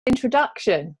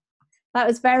introduction. That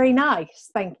was very nice.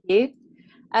 Thank you.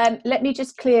 Let me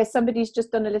just clear. Somebody's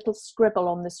just done a little scribble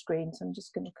on the screen, so I'm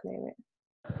just going to clear it.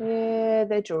 Clear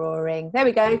the drawing. There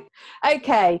we go.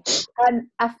 Okay.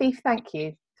 Afif, thank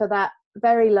you for that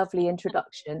very lovely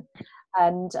introduction.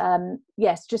 And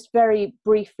yes, just very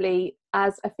briefly,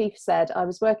 as Afif said, I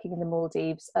was working in the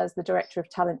Maldives as the Director of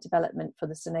Talent Development for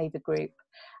the Soneva Group.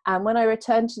 And when I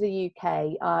returned to the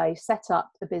UK, I set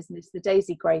up the business, the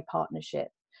Daisy Gray Partnership.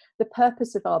 The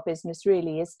purpose of our business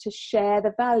really is to share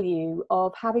the value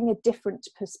of having a different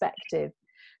perspective.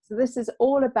 So this is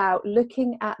all about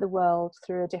looking at the world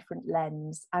through a different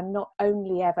lens, and not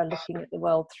only ever looking at the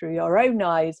world through your own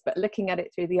eyes, but looking at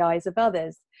it through the eyes of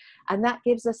others. And that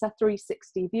gives us a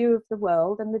 360 view of the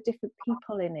world and the different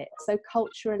people in it. So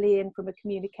culturally and from a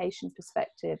communication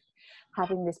perspective,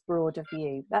 having this broader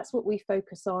view. That's what we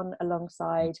focus on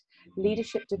alongside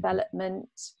leadership development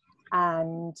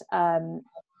and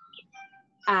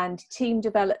team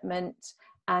development.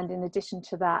 And in addition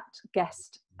to that,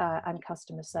 guest and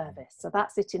customer service. So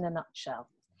that's it in a nutshell.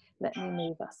 Let me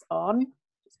move us on.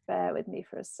 Just bear with me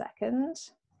for a second.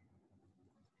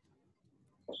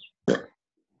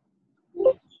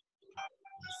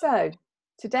 So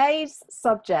today's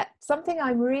subject, something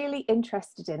I'm really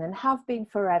interested in and have been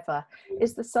forever,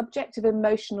 is the subject of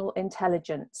emotional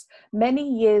intelligence. Many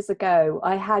years ago,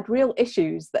 I had real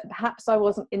issues that perhaps I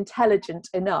wasn't intelligent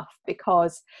enough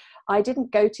because I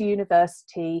didn't go to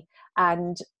university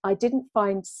and I didn't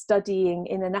find studying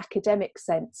in an academic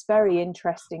sense very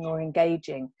interesting or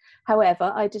engaging.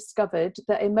 However, I discovered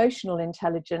that emotional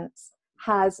intelligence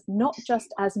has not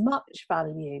just as much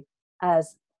value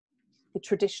as the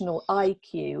traditional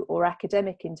IQ or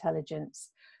academic intelligence,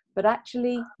 but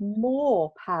actually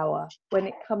more power when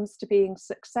it comes to being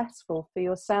successful for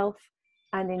yourself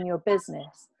and in your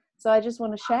business. So I just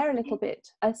want to share a little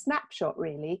bit, a snapshot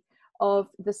really, of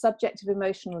the subject of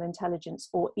emotional intelligence,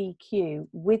 or EQ,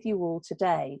 with you all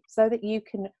today, so that you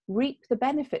can reap the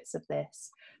benefits of this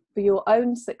for your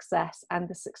own success and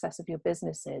the success of your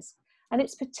businesses. And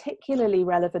it's particularly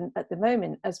relevant at the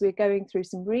moment as we're going through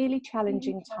some really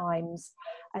challenging times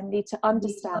and need to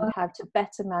understand how to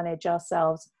better manage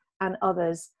ourselves and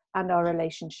others and our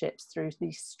relationships through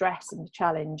the stress and the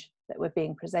challenge that we're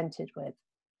being presented with.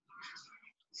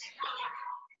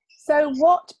 So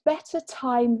what better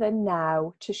time than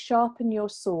now to sharpen your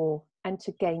saw and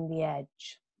to gain the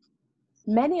edge?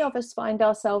 Many of us find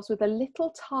ourselves with a little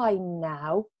time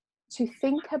now to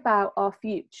think about our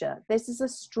future. This is a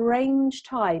strange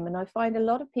time, and I find a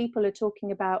lot of people are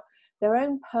talking about their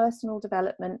own personal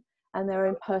development and their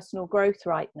own personal growth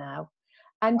right now.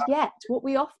 And yet, what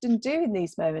we often do in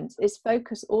these moments is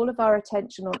focus all of our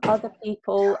attention on other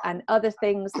people and other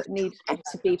things that need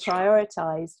to be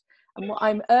prioritized. And what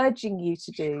I'm urging you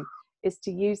to do is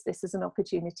to use this as an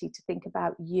opportunity to think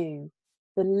about you,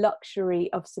 the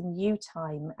luxury of some you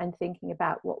time, and thinking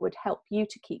about what would help you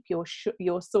to keep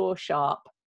your saw sharp.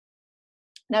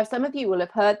 Now, some of you will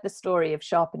have heard the story of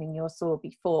sharpening your saw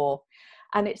before,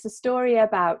 and it's a story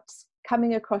about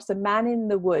coming across a man in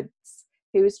the woods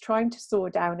who was trying to saw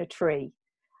down a tree,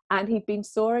 and he'd been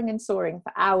sawing and sawing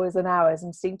for hours and hours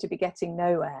and seemed to be getting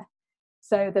nowhere.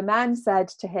 So the man said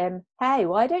to him, "Hey,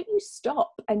 why don't you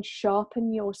stop and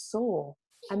sharpen your saw?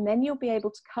 And then you'll be able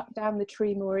to cut down the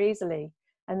tree more easily."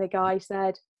 And the guy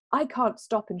said, "I can't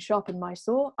stop and sharpen my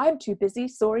saw. I'm too busy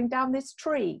sawing down this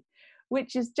tree,"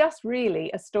 which is just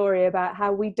really a story about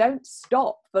how we don't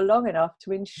stop for long enough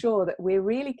to ensure that we're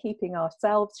really keeping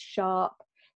ourselves sharp,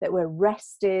 that we're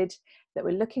rested, that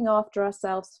we're looking after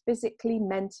ourselves physically,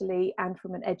 mentally, and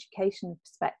from an education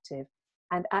perspective,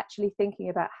 and actually thinking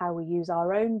about how we use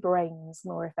our own brains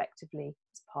more effectively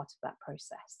as part of that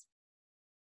process.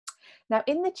 Now,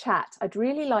 in the chat, I'd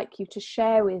really like you to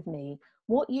share with me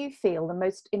what you feel the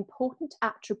most important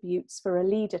attributes for a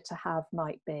leader to have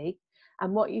might be,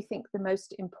 and what you think the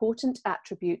most important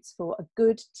attributes for a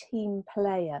good team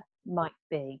player might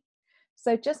be.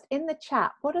 So just in the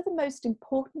chat, what are the most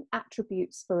important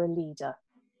attributes for a leader?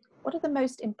 What are the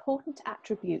most important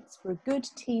attributes for a good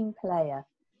team player?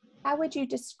 How would you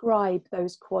describe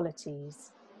those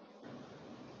qualities?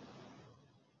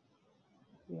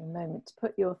 Give you a moment to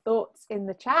put your thoughts in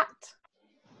the chat.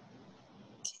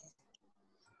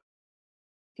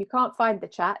 If you can't find the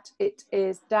chat, it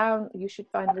is down. You should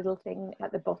find a little thing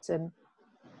at the bottom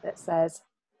that says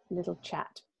little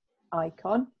chat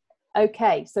icon.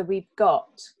 Okay, so we've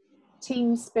got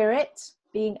team spirit,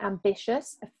 being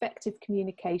ambitious, effective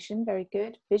communication, very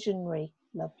good, visionary,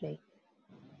 lovely.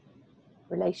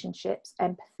 Relationships,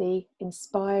 empathy,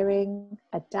 inspiring,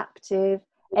 adaptive,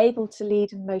 able to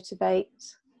lead and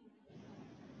motivate,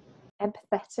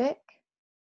 empathetic,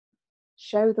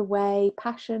 show the way,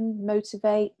 passion,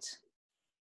 motivate,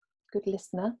 good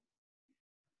listener.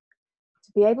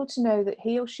 To be able to know that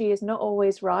he or she is not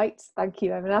always right. Thank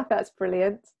you, Emma, that's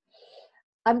brilliant.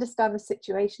 Understand the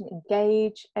situation,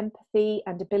 engage, empathy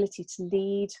and ability to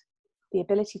lead, the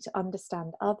ability to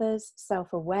understand others,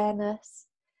 self-awareness.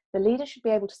 The leader should be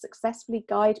able to successfully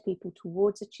guide people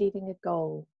towards achieving a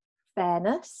goal.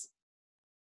 Fairness.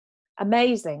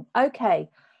 Amazing. Okay,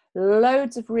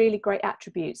 loads of really great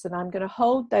attributes, and I'm going to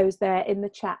hold those there in the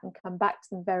chat and come back to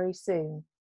them very soon.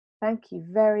 Thank you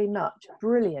very much.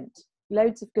 Brilliant.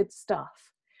 Loads of good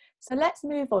stuff. So let's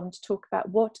move on to talk about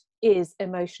what is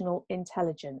emotional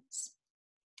intelligence.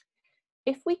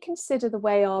 If we consider the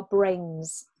way our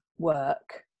brains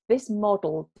work, this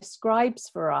model describes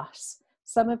for us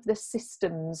some of the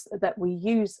systems that we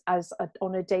use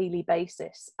on a daily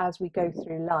basis as we go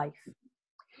through life.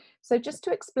 So just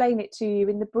to explain it to you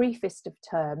in the briefest of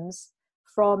terms,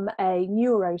 from a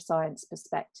neuroscience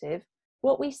perspective,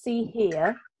 what we see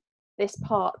here, this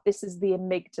part, this is the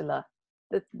amygdala,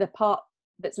 the part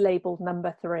that's labeled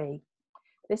number 3.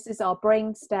 This is our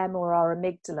brain stem, or our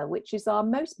amygdala, which is our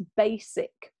most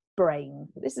basic brain.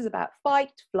 This is about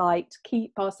fight, flight,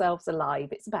 keep ourselves alive.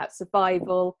 It's about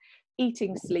survival,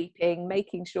 eating, sleeping,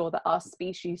 making sure that our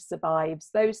species survives.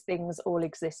 Those things all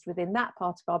exist within that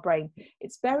part of our brain.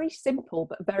 It's very simple,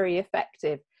 but very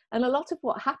effective. And a lot of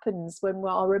what happens when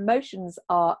our emotions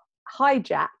are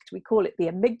hijacked, we call it the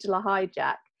amygdala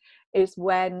hijack, is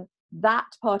when that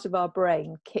part of our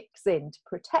brain kicks in to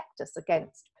protect us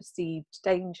against perceived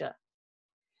danger.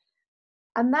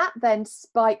 And that then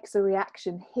spikes a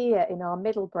reaction here in our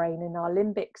middle brain, in our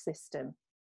limbic system,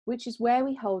 which is where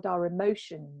we hold our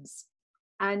emotions.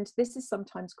 And this is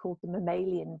sometimes called the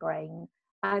mammalian brain,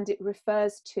 and it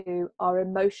refers to our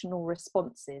emotional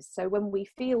responses. So when we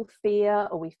feel fear,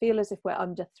 or we feel as if we're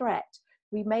under threat,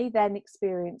 we may then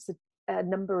experience a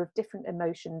number of different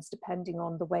emotions depending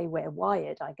on the way we're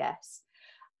wired, I guess.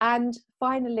 And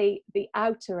finally, the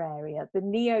outer area, the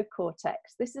neocortex.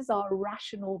 This is our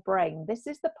rational brain. This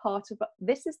is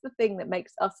the thing that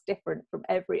makes us different from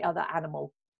every other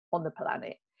animal on the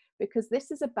planet, because this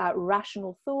is about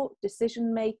rational thought,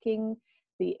 decision making,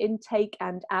 the intake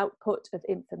and output of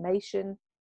information,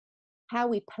 how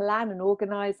we plan and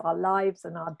organize our lives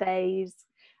and our days.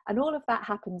 And all of that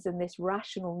happens in this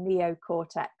rational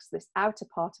neocortex, this outer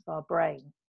part of our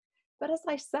brain. But as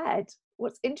I said,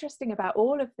 what's interesting about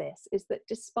all of this is that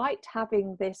despite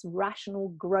having this rational,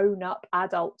 grown-up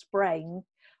adult brain,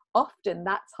 often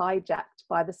that's hijacked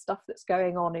by the stuff that's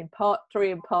going on in part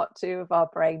 3 and part 2 of our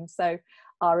brain. So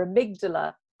our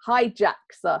amygdala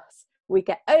hijacks us, we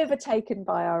get overtaken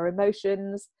by our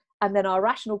emotions, and then our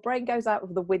rational brain goes out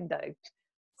of the window.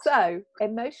 So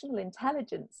emotional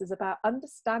intelligence is about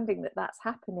understanding that that's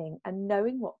happening and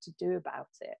knowing what to do about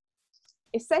it.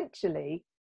 Essentially,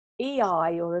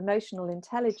 EI, or emotional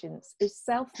intelligence, is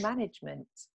self-management.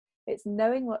 It's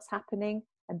knowing what's happening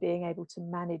and being able to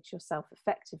manage yourself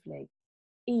effectively.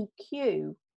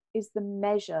 EQ is the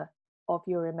measure of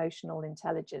your emotional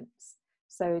intelligence.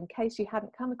 So in case you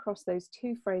hadn't come across those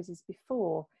two phrases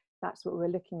before, that's what we're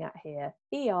looking at here.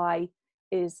 EI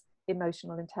is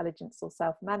emotional intelligence or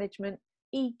self-management.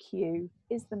 EQ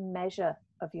is the measure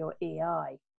of your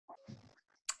EI.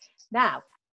 Now,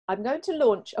 I'm going to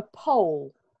launch a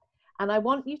poll, and I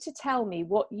want you to tell me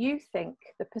what you think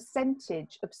the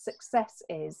percentage of success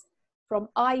is from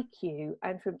IQ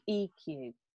and from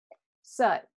EQ.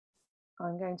 So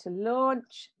I'm going to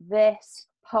launch this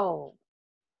poll.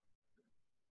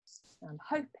 I'm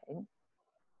hoping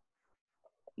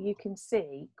you can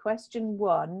see question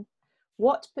 1.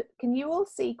 Can you all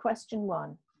see question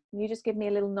 1? Can you just give me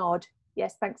a little nod?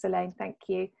 Yes, thanks, Elaine. Thank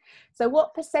you. So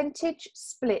what percentage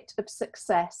split of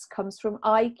success comes from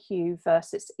IQ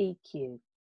versus EQ?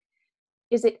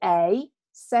 Is it A,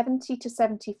 70 to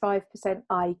 75%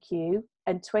 IQ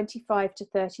and 25 to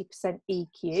 30%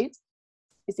 EQ?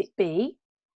 Is it B,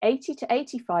 80 to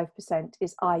 85%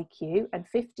 is IQ and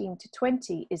 15 to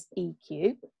 20 is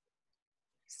EQ?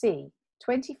 C,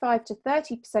 25 to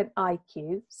 30%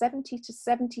 IQ, 70 to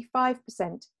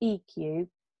 75% EQ,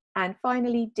 and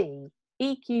finally D,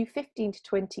 EQ 15 to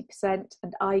 20%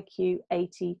 and IQ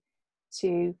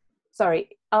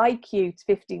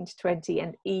 15 to 20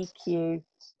 and EQ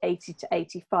 80 to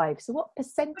 85. So what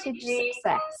percentage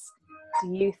success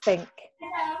do you think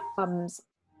comes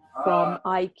from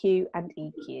IQ and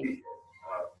EQ?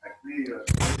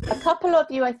 A couple of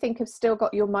you, I think, have still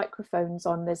got your microphones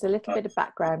on. There's a little bit of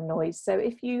background noise. So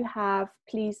if you have,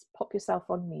 please pop yourself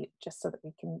on mute just so that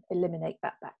we can eliminate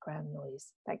that background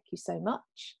noise. Thank you so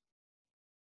much.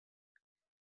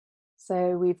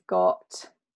 So we've got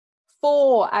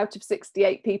 4 out of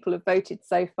 68 people have voted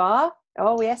so far.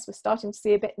 Oh yes, we're starting to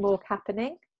see a bit more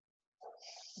happening.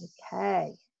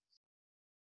 Okay.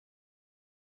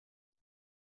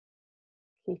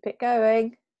 Keep it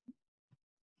going.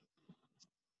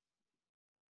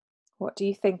 What do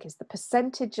you think is the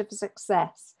percentage of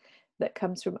success that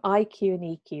comes from IQ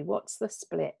and EQ? What's the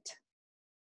split?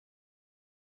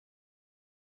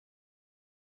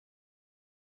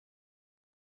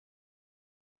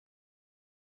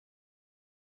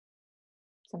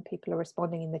 Some people are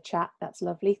responding in the chat. That's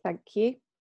lovely. Thank you.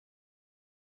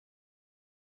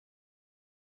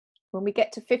 When we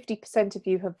get to 50% of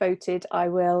you have voted, I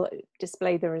will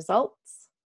display the results.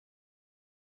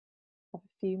 Have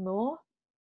a few more.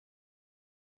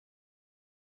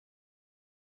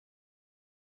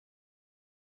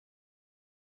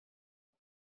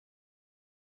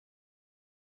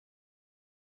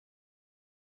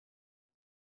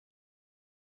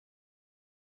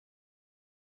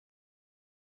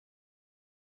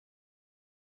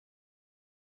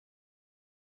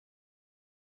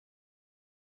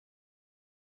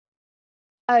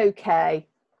 Okay,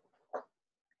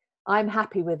 I'm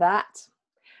happy with that.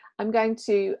 I'm going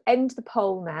to end the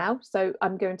poll now. So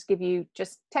I'm going to give you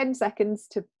just 10 seconds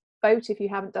to vote if you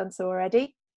haven't done so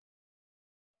already.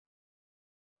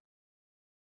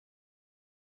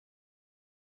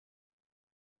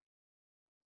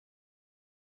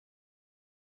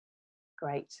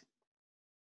 Great.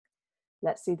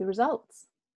 Let's see the results.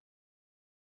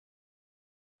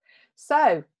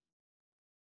 So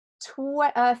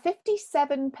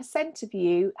 57% of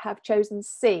you have chosen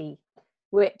C,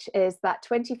 which is that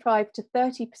 25 to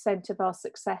 30% of our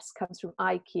success comes from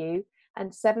IQ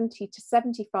and 70 to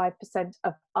 75%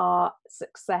 of our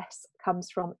success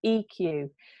comes from EQ.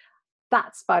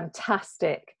 That's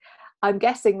fantastic. I'm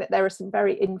guessing that there are some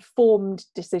very informed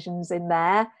decisions in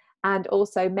there and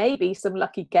also maybe some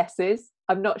lucky guesses.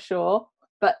 I'm not sure,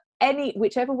 but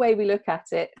whichever way we look at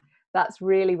it, that's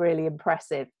really, really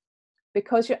impressive.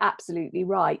 Because you're absolutely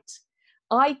right.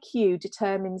 IQ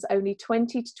determines only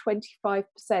 20 to 25%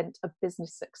 of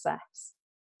business success,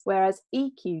 whereas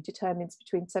EQ determines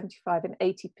between 75 and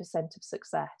 80% of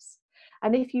success.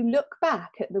 And if you look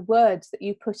back at the words that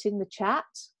you put in the chat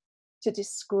to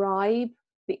describe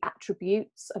the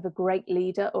attributes of a great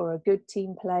leader or a good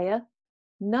team player,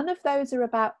 none of those are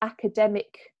about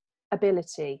academic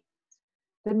ability.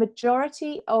 The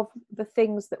majority of the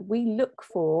things that we look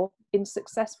for in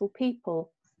successful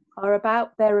people are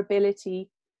about their ability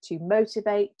to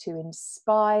motivate, to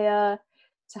inspire,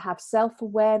 to have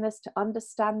self-awareness, to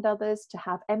understand others, to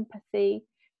have empathy.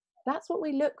 That's what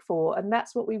we look for, and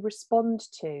that's what we respond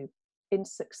to in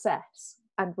success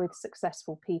and with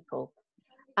successful people.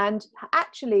 And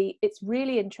actually, it's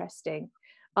really interesting.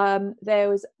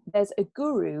 There's a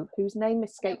guru whose name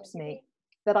escapes me,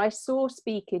 that I saw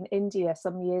speak in India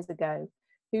some years ago,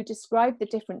 who described the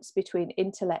difference between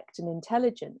intellect and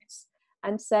intelligence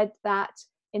and said that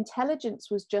intelligence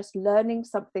was just learning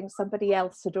something somebody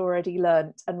else had already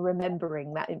learnt and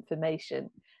remembering that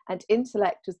information. And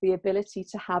intellect was the ability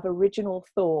to have original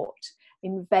thought,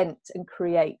 invent and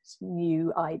create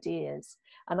new ideas.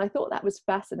 And I thought that was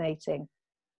fascinating.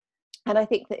 And I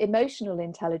think that emotional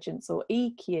intelligence, or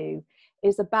EQ,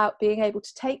 is about being able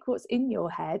to take what's in your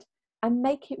head and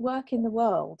make it work in the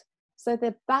world. So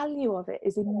the value of it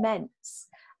is immense.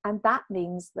 And that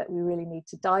means that we really need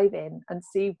to dive in and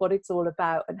see what it's all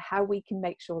about and how we can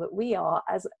make sure that we are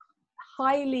as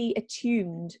highly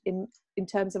attuned in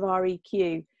terms of our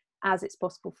EQ as it's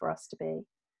possible for us to be.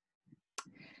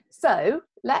 So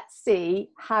let's see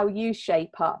how you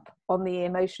shape up on the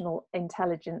emotional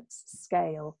intelligence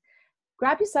scale.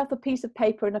 Grab yourself a piece of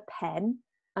paper and a pen,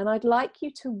 and I'd like you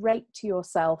to rate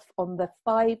yourself on the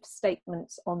 5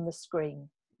 statements on the screen.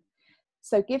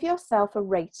 So give yourself a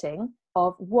rating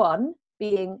of 1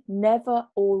 being never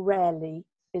or rarely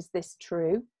is this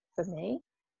true for me.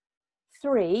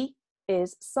 3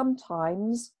 is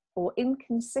sometimes or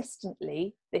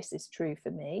inconsistently this is true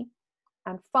for me.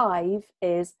 And 5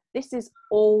 is this is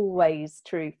always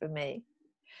true for me.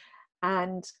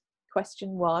 And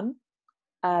question 1,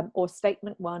 or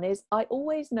statement 1 is, I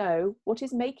always know what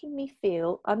is making me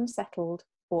feel unsettled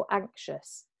or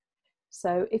anxious.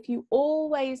 So if you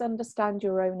always understand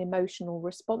your own emotional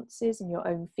responses and your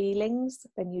own feelings,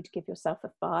 then you'd give yourself a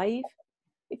 5.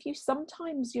 If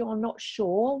you're not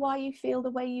sure why you feel the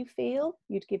way you feel,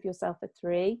 you'd give yourself a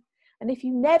 3. And if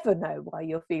you never know why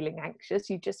you're feeling anxious,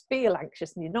 you just feel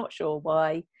anxious and you're not sure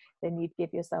why, then you'd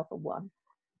give yourself a 1.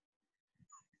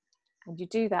 And you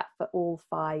do that for all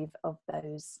 5 of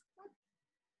those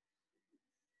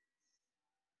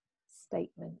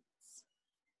statements.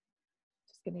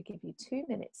 Just going to give you 2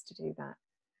 minutes to do that.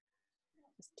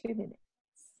 Just 2 minutes.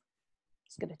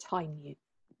 Just going to time you.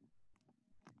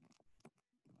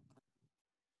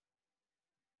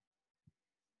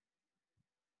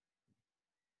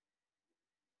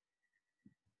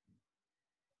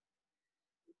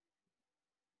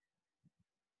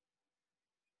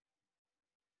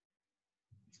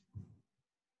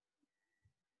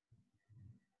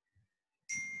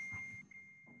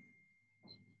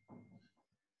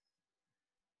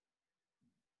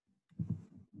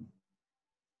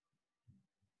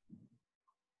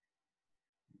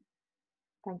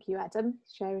 Thank you, Adam,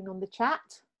 sharing on the chat.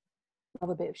 Love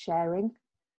a bit of sharing.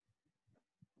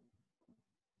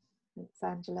 Thanks,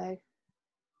 Angelo.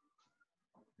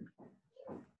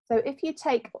 So if you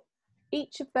take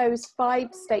each of those 5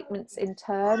 statements in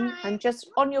turn, and just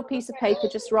on your piece of paper,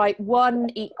 just write 1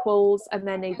 equals, and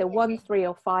then either 1, 3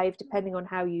 or 5, depending on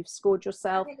how you've scored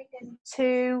yourself.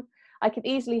 2, I can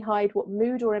easily hide what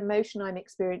mood or emotion I'm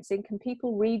experiencing. Can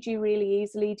people read you really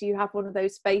easily? Do you have one of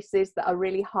those faces that are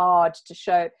really hard to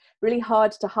show, really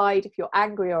hard to hide if you're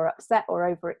angry or upset or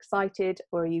overexcited,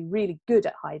 or are you really good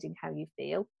at hiding how you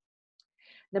feel?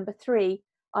 Number 3,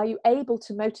 are you able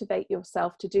to motivate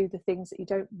yourself to do the things that you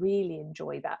don't really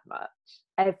enjoy that much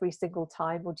every single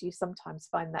time, or do you sometimes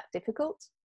find that difficult?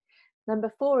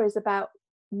 Number 4 is about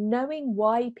knowing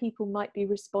why people might be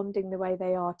responding the way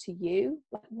they are to you.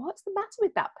 Like, what's the matter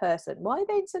with that person? Why are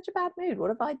they in such a bad mood? What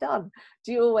have I done?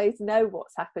 Do you always know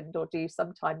what's happened, or do you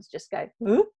sometimes just go,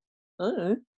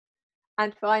 huh?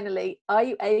 And finally, are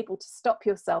you able to stop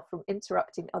yourself from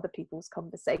interrupting other people's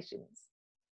conversations?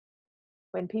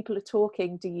 When people are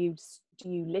talking, do you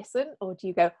listen, or do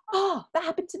you go, oh, that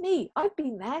happened to me, I've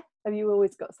been there? Have you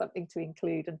always got something to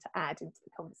include and to add into the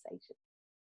conversation?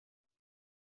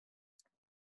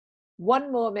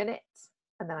 1 more minute,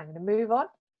 and then I'm going to move on.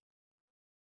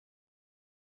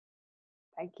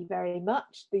 Thank you very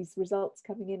much. These results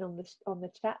coming in on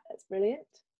the chat, that's brilliant.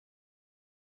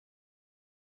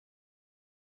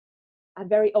 I'm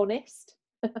very honest.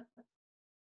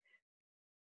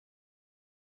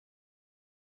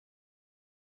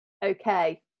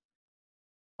 Okay,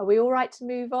 are we all right to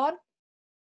move on?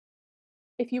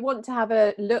 If you want to have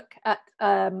a look at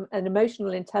an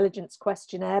emotional intelligence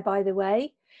questionnaire, by the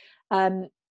way,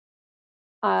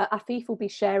 Afif will be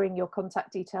sharing your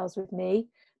contact details with me,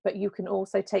 but you can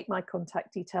also take my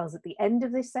contact details at the end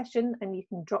of this session, and you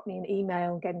can drop me an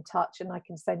email and get in touch, and I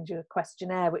can send you a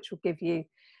questionnaire which will give you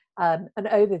an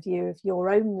overview of your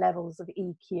own levels of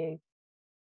EQ.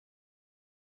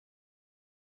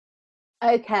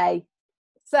 Okay,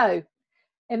 so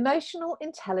emotional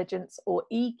intelligence, or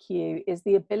EQ, is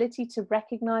the ability to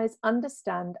recognize,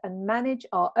 understand, and manage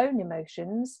our own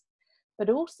emotions, but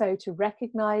also to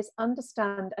recognize,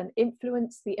 understand, and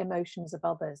influence the emotions of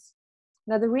others.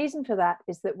 Now, the reason for that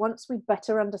is that once we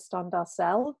better understand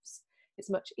ourselves,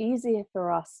 it's much easier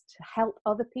for us to help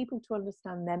other people to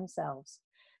understand themselves.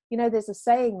 You know, there's a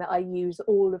saying that I use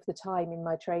all of the time in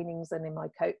my trainings and in my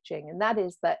coaching, and that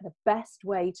is that the best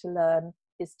way to learn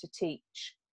is to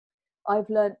teach. I've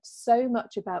learned so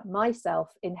much about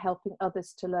myself in helping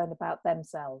others to learn about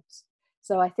themselves.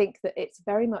 So I think that it's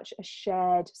very much a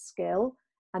shared skill,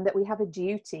 and that we have a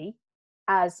duty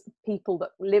as people that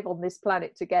live on this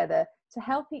planet together to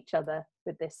help each other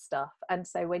with this stuff. And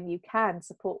so when you can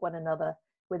support one another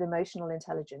with emotional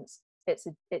intelligence,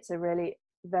 it's a really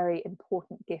very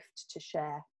important gift to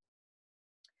share.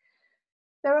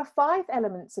 There are 5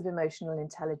 elements of emotional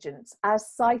intelligence,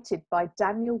 as cited by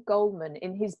Daniel Goleman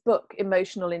in his book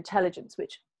Emotional Intelligence,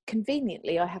 which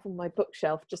conveniently I have on my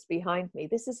bookshelf just behind me.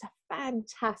 This is a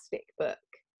fantastic book,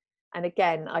 and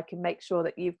again, I can make sure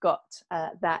that you've got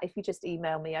that. If you just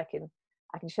email me, I can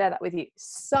share that with you.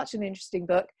 Such an interesting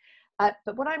book.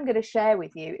 But what I'm going to share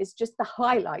with you is just the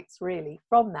highlights really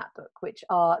from that book, which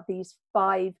are these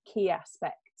 5 key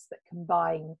aspects that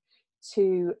combine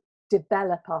to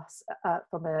develop us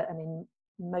from an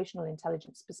emotional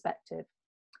intelligence perspective.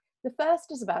 The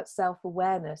first is about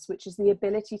self-awareness, which is the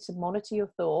ability to monitor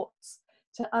your thoughts,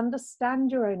 to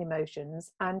understand your own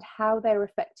emotions and how they're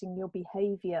affecting your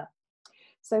behavior.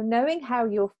 So knowing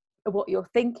what you're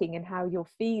thinking and how you're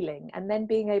feeling, and then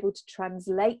being able to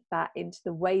translate that into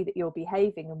the way that you're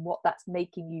behaving and what that's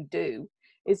making you do,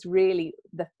 is really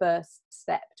the first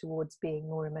step towards being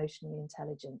more emotionally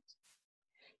intelligent.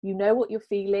 You know what you're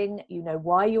feeling, you know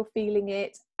why you're feeling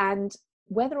it, and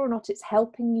whether or not it's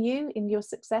helping you in your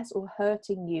success or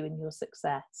hurting you in your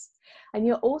success. And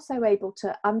you're also able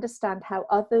to understand how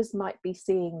others might be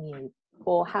seeing you,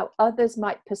 or how others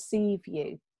might perceive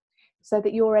you, so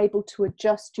that you're able to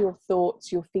adjust your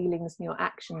thoughts, your feelings, and your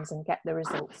actions and get the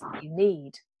results that you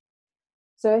need.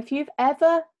 So if you've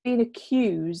ever been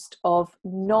accused of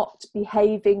not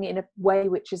behaving in a way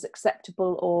which is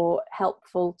acceptable or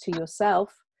helpful to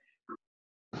yourself,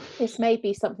 this may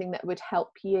be something that would help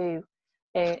you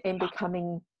in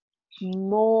becoming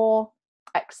more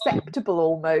acceptable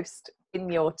almost in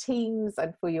your teams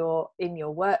and in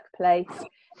your workplace.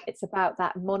 It's about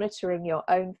that monitoring your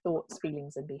own thoughts,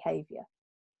 feelings and behavior.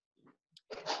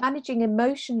 Managing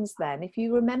emotions then, if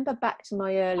you remember back to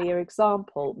my earlier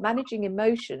example, managing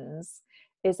emotions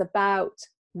is about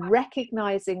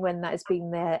recognizing when that has been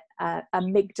their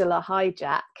amygdala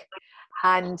hijack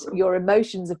and your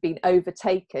emotions have been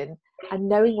overtaken and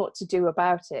knowing what to do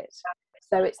about it.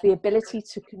 So it's the ability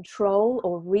to control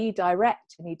or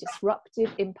redirect any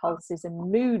disruptive impulses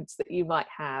and moods that you might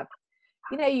have.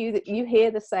 You know, you hear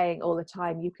the saying all the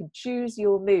time, you can choose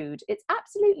your mood. It's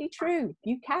absolutely true.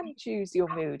 You can choose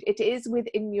your mood. It is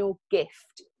within your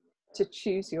gift to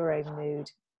choose your own mood.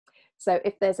 So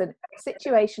if there's a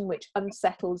situation which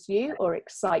unsettles you or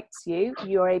excites you,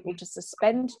 you're able to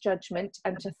suspend judgment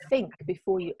and to think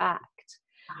before you act.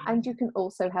 And you can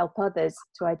also help others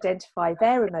to identify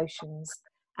their emotions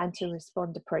and to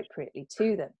respond appropriately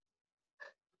to them.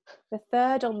 The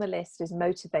third on the list is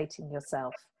motivating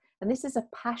yourself. And this is a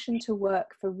passion to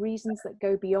work for reasons that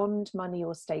go beyond money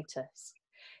or status.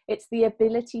 It's the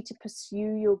ability to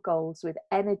pursue your goals with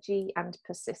energy and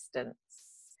persistence.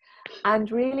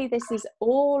 And really, this is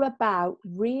all about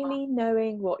really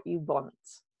knowing what you want.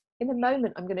 In a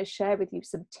moment, I'm going to share with you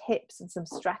some tips and some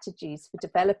strategies for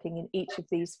developing in each of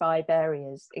these 5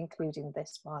 areas, including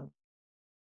this one.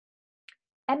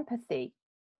 Empathy.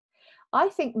 I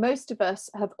think most of us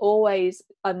have always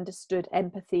understood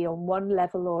empathy on one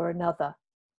level or another.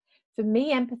 For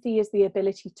me, empathy is the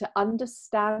ability to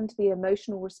understand the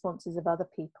emotional responses of other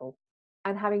people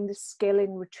and having the skill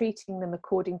in retreating them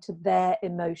according to their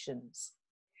emotions.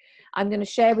 I'm going to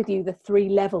share with you the 3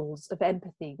 levels of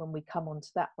empathy when we come on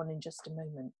to that one in just a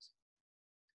moment.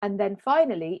 And then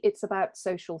finally, it's about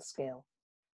social skill.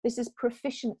 This is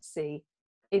proficiency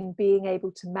in being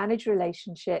able to manage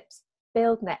relationships,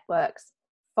 build networks,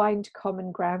 find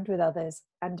common ground with others,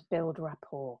 and build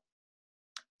rapport.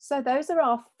 So those are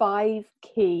our 5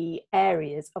 key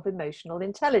areas of emotional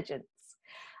intelligence.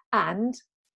 And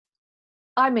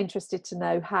I'm interested to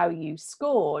know how you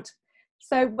scored.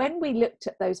 So when we looked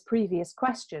at those previous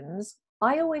questions,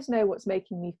 I always know what's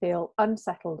making me feel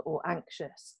unsettled or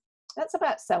anxious. That's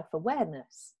about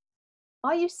self-awareness.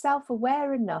 Are you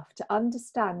self-aware enough to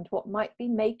understand what might be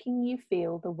making you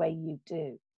feel the way you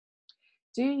do?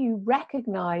 Do you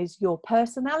recognize your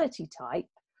personality type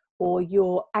or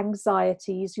your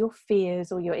anxieties, your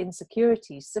fears, or your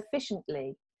insecurities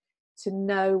sufficiently to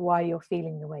know why you're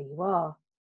feeling the way you are?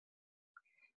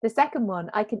 The second one,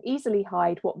 I can easily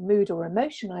hide what mood or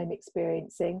emotion I'm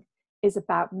experiencing, is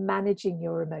about managing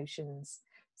your emotions.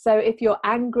 So if you're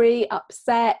angry,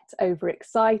 upset,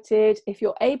 overexcited, if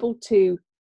you're able to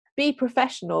be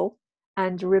professional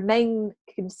and remain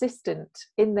consistent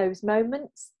in those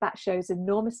moments, that shows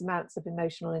enormous amounts of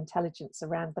emotional intelligence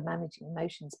around the managing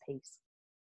emotions piece.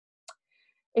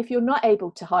 If you're not able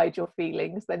to hide your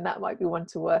feelings, then that might be one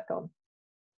to work on.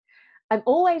 I'm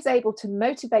always able to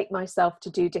motivate myself to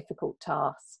do difficult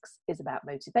tasks, is about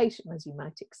motivation, as you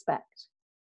might expect.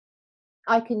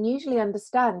 I can usually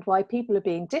understand why people are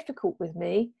being difficult with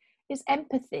me, is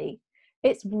empathy.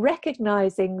 It's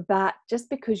recognizing that just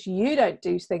because you don't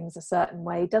do things a certain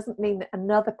way doesn't mean that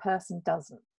another person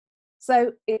doesn't.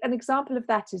 So an example of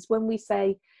that is when we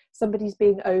say somebody's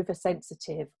being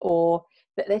oversensitive or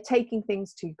that they're taking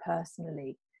things too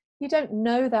personally. You don't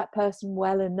know that person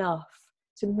well enough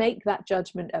to make that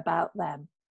judgment about them.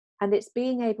 And it's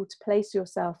being able to place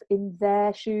yourself in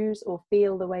their shoes or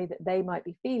feel the way that they might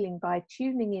be feeling by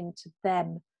tuning into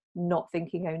them, not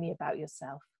thinking only about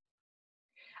yourself.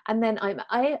 And then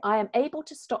I am able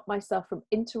to stop myself from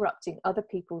interrupting other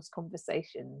people's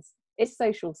conversations. It's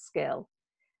social skill.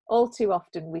 All too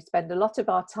often we spend a lot of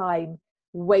our time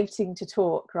waiting to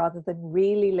talk rather than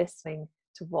really listening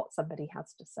to what somebody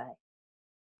has to say.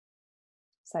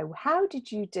 So how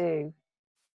did you do?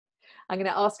 I'm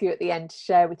going to ask you at the end to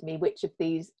share with me which of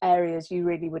these areas you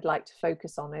really would like to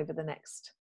focus on over the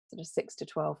next sort of 6 to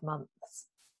 12 months.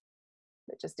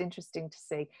 But just interesting to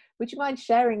see. Would you mind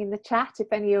sharing in the chat if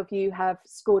any of you have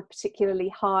scored particularly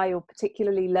high or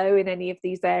particularly low in any of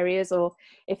these areas, or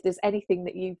if there's anything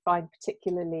that you find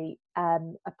particularly a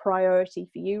priority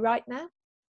for you right now?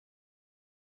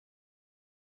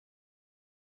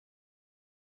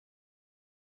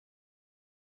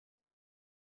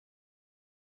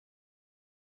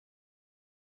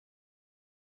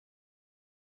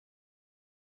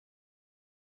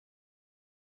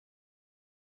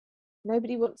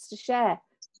 Nobody wants to share.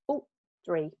 Oh,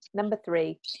 number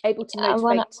three, able to I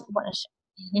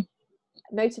motivate.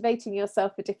 Motivating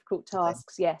yourself for difficult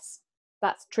tasks. Yes,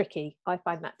 that's tricky. I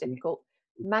find that difficult.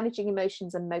 Managing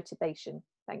emotions and motivation.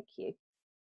 Thank you.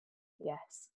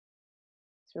 Yes.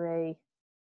 3. It's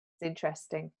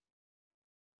interesting.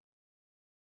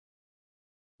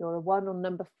 You're a 1 on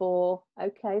number 4.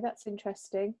 Okay, that's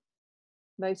interesting.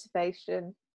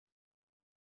 Motivation.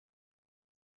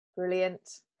 Brilliant.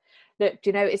 Look, do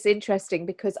you know, it's interesting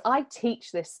because I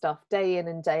teach this stuff day in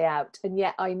and day out, and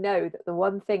yet I know that the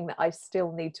one thing that I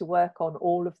still need to work on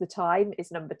all of the time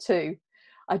is number 2.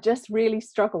 I just really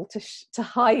struggle to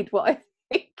hide what I'm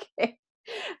thinking.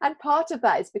 And part of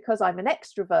that is because I'm an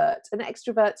extrovert, and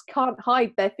extroverts can't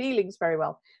hide their feelings very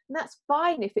well. And that's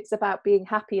fine if it's about being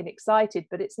happy and excited,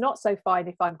 but it's not so fine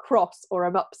if I'm cross or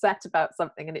I'm upset about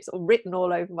something and it's all written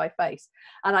all over my face.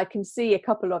 And I can see a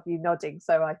couple of you nodding,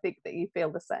 so I think that you feel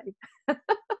the same.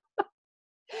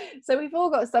 So we've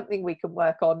all got something we can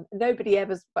work on. Nobody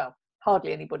ever, well,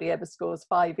 hardly anybody ever scores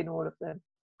 5 in all of them.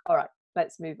 All right,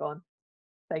 let's move on.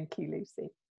 Thank you,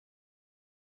 Lucy.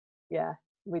 Yeah,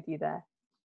 with you there.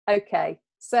 Okay,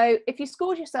 so if you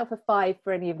scored yourself a 5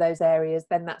 for any of those areas,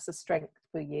 then that's a strength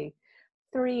for you.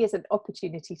 3 is an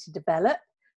opportunity to develop,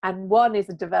 and 1 is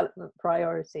a development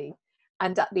priority.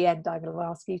 And at the end, I'm going to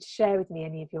ask you to share with me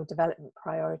any of your development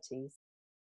priorities.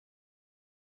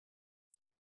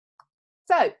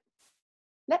 So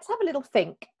let's have a little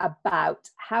think about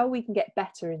how we can get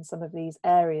better in some of these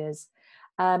areas.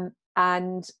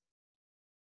 And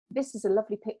this is a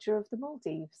lovely picture of the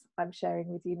Maldives I'm sharing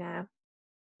with you now.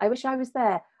 I wish I was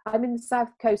there. I'm in the south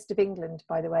coast of England,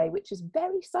 by the way, which is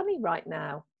very sunny right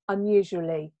now,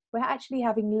 unusually. We're actually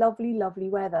having lovely, lovely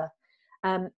weather.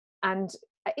 And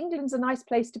England's a nice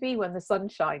place to be when the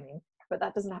sun's shining, but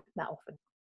that doesn't happen that often.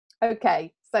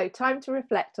 Okay, so time to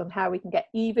reflect on how we can get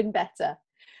even better.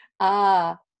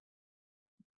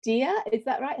 Dia, is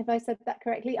that right? Have I said that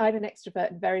correctly? I'm an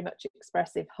extrovert and very much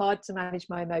expressive, hard to manage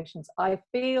my emotions. I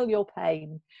feel your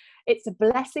pain. It's a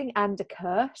blessing and a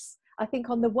curse. I think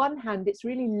on the one hand, it's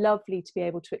really lovely to be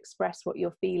able to express what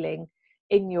you're feeling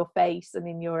in your face and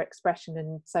in your expression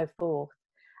and so forth.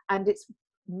 And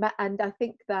I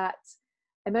think that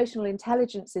emotional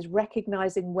intelligence is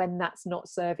recognizing when that's not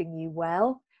serving you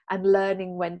well and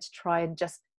learning when to try and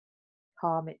just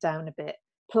calm it down a bit,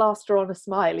 plaster on a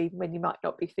smile even when you might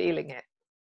not be feeling it.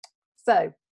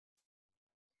 So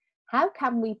how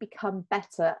can we become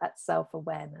better at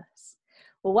self-awareness?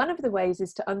 Well, one of the ways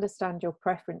is to understand your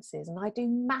preferences, and I do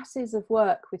masses of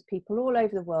work with people all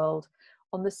over the world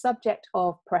on the subject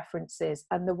of preferences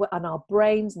and our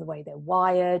brains and the way they're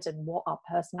wired and what our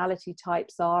personality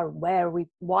types are and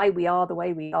why we are the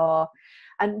way we are.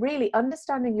 And really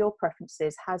understanding your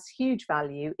preferences has huge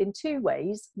value in 2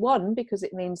 ways. 1, because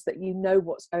it means that you know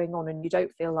what's going on and you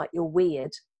don't feel like you're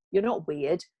weird. You're not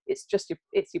weird, it's just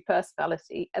it's your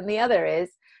personality. And the other is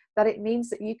that it means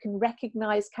that you can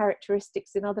recognize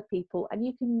characteristics in other people and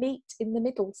you can meet in the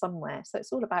middle somewhere. So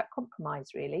it's all about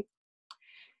compromise, really.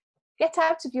 Get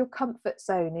out of your comfort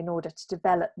zone in order to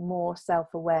develop more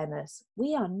self-awareness.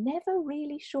 We are never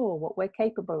really sure what we're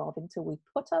capable of until we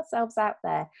put ourselves out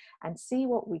there and see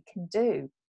what we can do.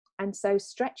 And so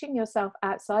stretching yourself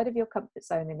outside of your comfort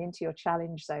zone and into your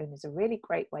challenge zone is a really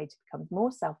great way to become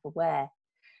more self-aware.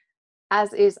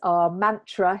 As is our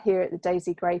mantra here at the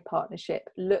Daisy Gray Partnership,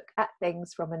 look at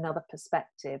things from another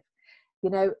perspective.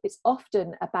 You know, it's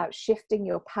often about shifting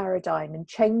your paradigm and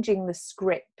changing the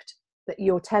script that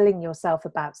you're telling yourself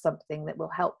about something that will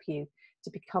help you to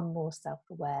become more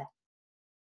self-aware.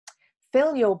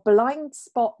 Fill your blind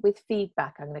spot with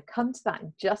feedback. I'm going to come to that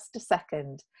in just a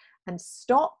second. And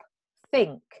stop,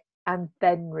 think, and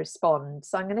then respond.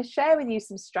 So I'm going to share with you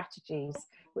some strategies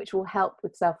which will help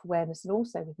with self-awareness and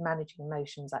also with managing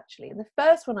emotions, actually. And the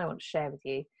first one I want to share with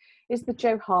you is the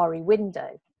Johari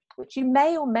window, which you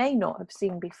may or may not have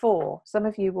seen before. Some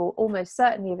of you will almost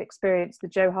certainly have experienced the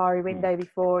Johari window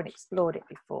before and explored it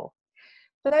before.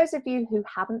 For those of you who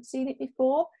haven't seen it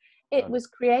before, it was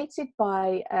created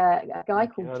by a guy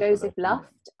called Joseph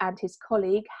Luft and his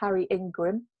colleague Harry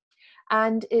Ingram.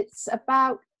 And it's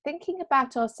about thinking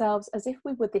about ourselves as if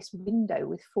we were this window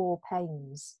with 4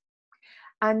 panes.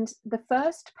 And the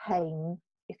first pane,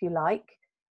 if you like,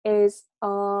 is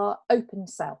our open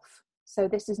self. So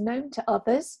this is known to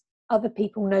others. Other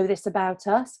people know this about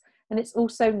us, and it's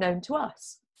also known to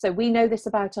us. So we know this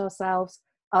about ourselves.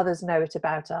 Others know it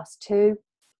about us too.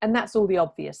 And that's all the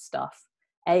obvious stuff.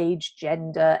 Age,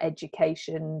 gender,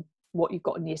 education, what you've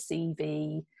got on your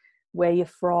CV, where you're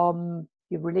from,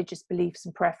 your religious beliefs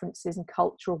and preferences and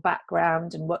cultural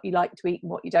background and what you like to eat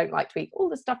and what you don't like to eat, all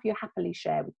the stuff you happily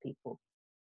share with people.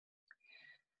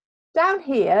 Down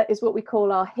here is what we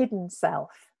call our hidden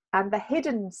self. And the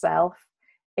hidden self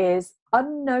is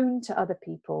unknown to other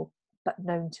people, but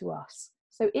known to us.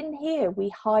 So in here, we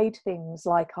hide things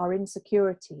like our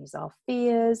insecurities, our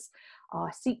fears, our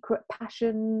secret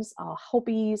passions, our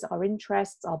hobbies, our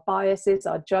interests, our biases,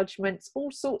 our judgments,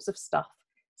 all sorts of stuff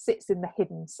sits in the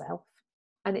hidden self.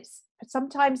 And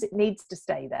sometimes it needs to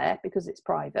stay there because it's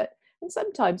private. And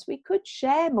sometimes we could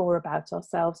share more about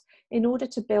ourselves in order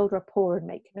to build rapport and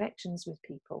make connections with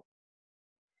people.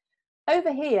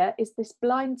 Over here is this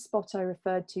blind spot I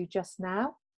referred to just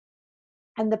now.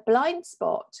 And the blind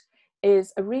spot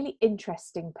is a really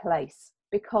interesting place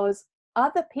because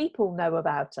other people know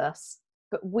about us,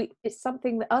 but it's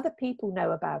something that other people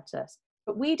know about us,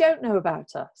 but we don't know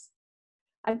about us.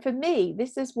 And for me,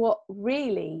 this is what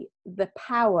really the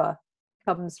power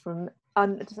comes from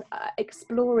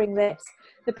exploring this.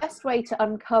 The best way to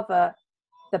uncover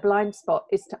the blind spot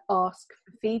is to ask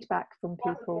for feedback from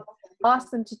people.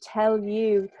 Ask them to tell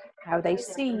you how they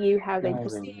see you, how they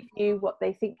perceive you, what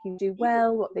they think you do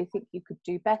well, what they think you could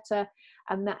do better.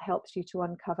 And that helps you to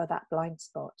uncover that blind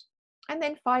spot. And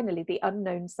then finally, the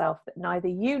unknown self that neither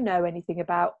you know anything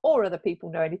about or other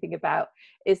people know anything about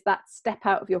is that step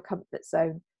out of your comfort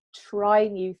zone, try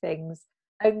new things.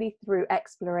 Only through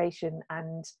exploration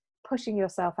and pushing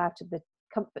yourself out of the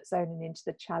comfort zone and into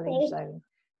the challenge zone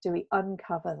do we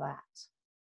uncover that.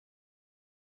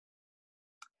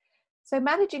 So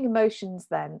managing emotions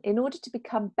then, in order to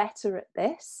become better at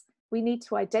this, we need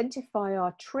to identify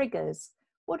our triggers.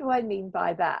 What do I mean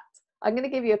by that? I'm going to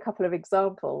give you a couple of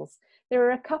examples. There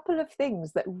are a couple of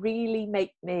things that really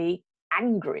make me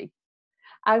angry.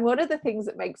 And one of the things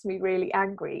that makes me really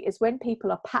angry is when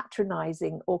people are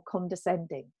patronizing or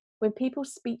condescending. When people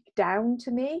speak down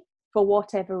to me, for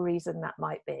whatever reason that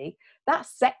might be, that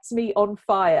sets me on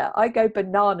fire. I go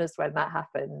bananas when that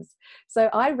happens. So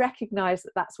I recognize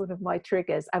that that's one of my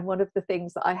triggers and one of the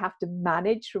things that I have to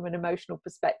manage from an emotional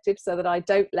perspective so that I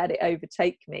don't let it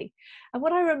overtake me. And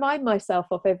what I remind myself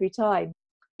of every time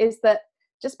is that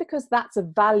just because that's a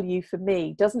value for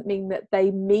me doesn't mean that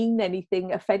they mean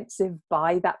anything offensive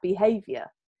by that behavior.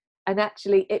 And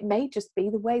actually, it may just be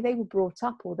the way they were brought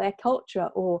up or their culture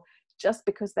or just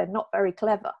because they're not very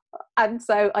clever. And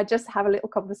so I just have a little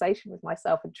conversation with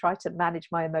myself and try to manage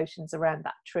my emotions around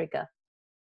that trigger.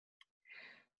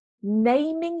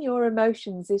 Naming your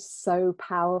emotions is so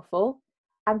powerful.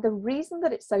 And the reason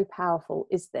that it's so powerful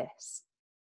is this.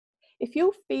 If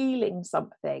you're feeling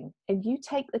something and you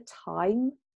take the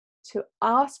time to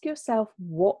ask yourself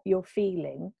what you're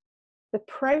feeling, the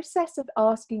process of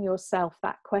asking yourself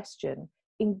that question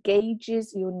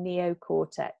engages your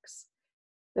neocortex.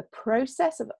 The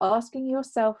process of asking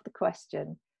yourself the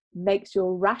question makes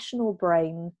your rational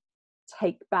brain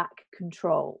take back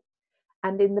control.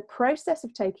 And in the process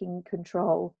of taking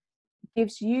control,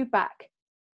 gives you back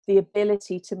the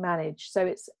ability to manage. So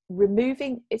it's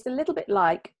a little bit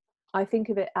like, I think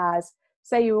of it as,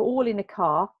 say you're all in a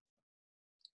car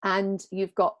and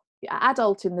you've got an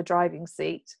adult in the driving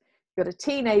seat, you've got a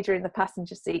teenager in the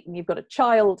passenger seat, and you've got a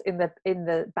child in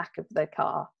the back of the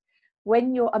car.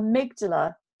 When your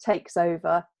amygdala takes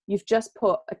over, you've just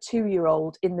put a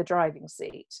 2-year-old in the driving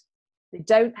seat. They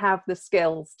don't have the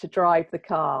skills to drive the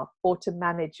car or to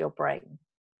manage your brain.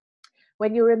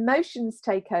 When your emotions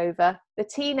take over, the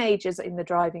teenager's in the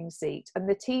driving seat, and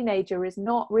the teenager is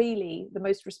not really the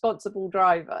most responsible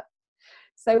driver.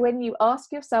 So when you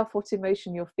ask yourself what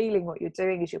emotion you're feeling, what you're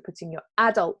doing is you're putting your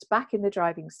adult back in the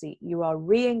driving seat. You are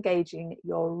re-engaging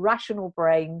your rational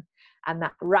brain, and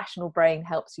that rational brain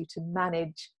helps you to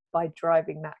manage by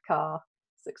driving that car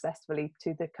successfully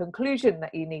to the conclusion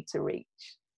that you need to reach.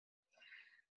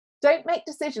 Don't make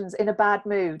decisions in a bad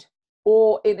mood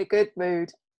or in a good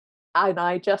mood. And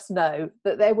I just know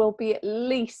that there will be at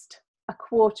least a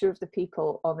quarter of the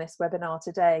people on this webinar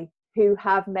today who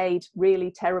have made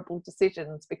really terrible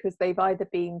decisions because they've either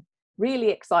been really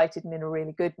excited and in a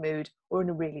really good mood or in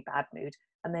a really bad mood.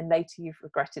 And then later you've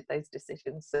regretted those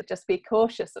decisions. So just be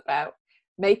cautious about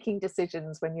making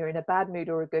decisions when you're in a bad mood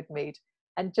or a good mood.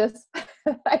 And just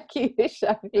thank you,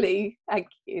 Shangli. Thank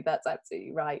you. That's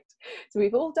absolutely right. So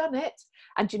we've all done it.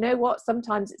 And you know what?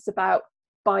 Sometimes it's about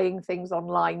buying things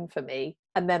online for me.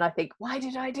 And then I think, why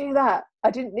did I do that?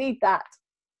 I didn't need that.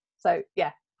 So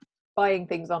yeah, buying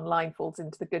things online falls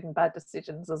into the good and bad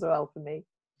decisions as well for me.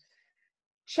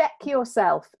 Check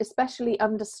yourself, especially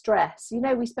under stress. You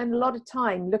know, we spend a lot of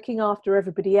time looking after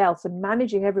everybody else and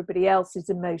managing everybody else's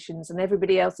emotions and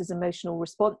everybody else's emotional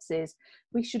responses.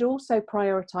 We should also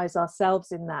prioritize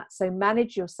ourselves in that. So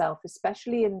manage yourself,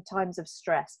 especially in times of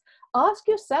stress. Ask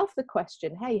yourself the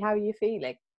question, hey, how are you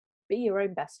feeling? Be your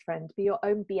own best friend, be your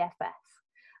own BFF,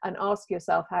 and ask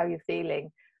yourself how you're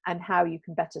feeling and how you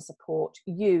can better support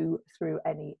you through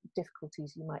any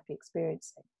difficulties you might be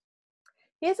experiencing.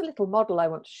 Here's a little model I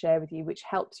want to share with you, which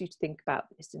helps you to think about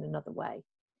this in another way.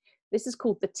 This is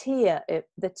called the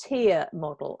tier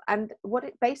model. And what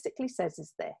it basically says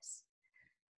is this: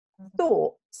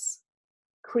 thoughts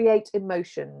create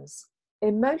emotions.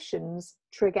 Emotions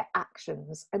trigger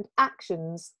actions, and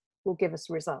actions will give us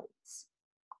results.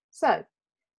 So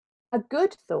a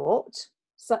good thought,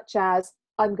 such as,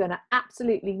 I'm going to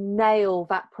absolutely nail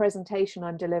that presentation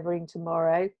I'm delivering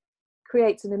tomorrow,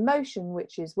 creates an emotion,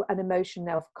 which is an emotion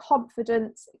of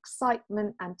confidence,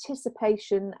 excitement,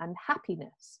 anticipation, and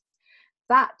happiness.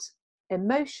 That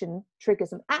emotion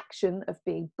triggers an action of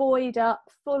being buoyed up,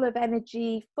 full of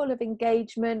energy, full of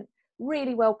engagement,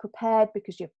 really well prepared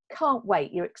because you can't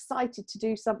wait, you're excited to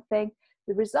do something.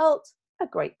 The result, a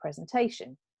great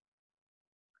presentation.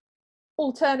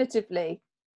 Alternatively,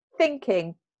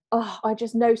 thinking, oh, I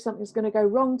just know something's going to go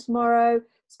wrong tomorrow,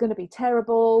 it's going to be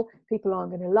terrible, people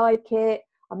aren't going to like it,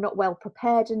 I'm not well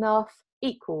prepared enough,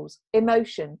 equals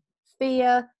emotion,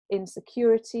 fear,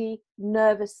 insecurity,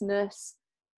 nervousness,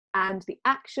 and the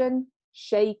action,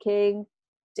 shaking,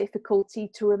 difficulty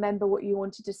to remember what you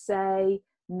wanted to say,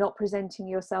 not presenting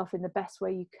yourself in the best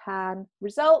way you can.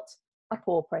 Result, a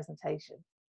poor presentation.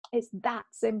 It's that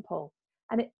simple.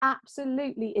 And it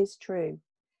absolutely is true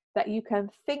that you can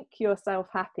think yourself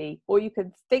happy or you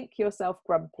can think yourself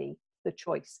grumpy. The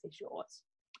choice is yours.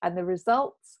 And the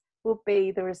results will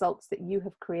be the results that you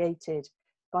have created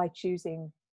by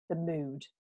choosing the mood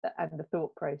and the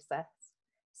thought process.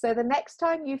 So the next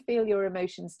time you feel your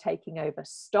emotions taking over,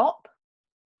 stop,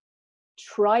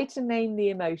 try to name the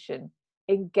emotion,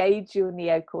 engage your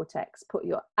neocortex, put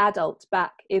your adult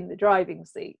back in the driving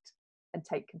seat and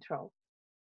take control.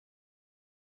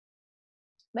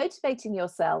 Motivating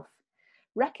yourself.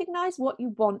 Recognize what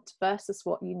you want versus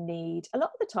what you need. A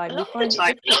lot of the time we find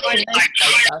it difficult to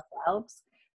motivate ourselves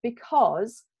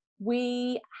because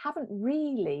we haven't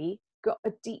really got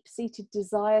a deep-seated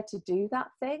desire to do that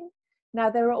thing. Now,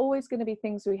 there are always going to be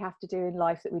things we have to do in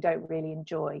life that we don't really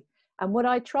enjoy. And what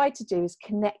I try to do is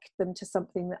connect them to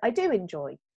something that I do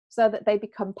enjoy so that they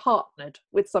become partnered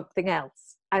with something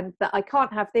else and that I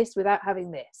can't have this without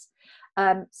having this.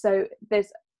 So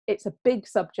it's a big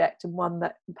subject and one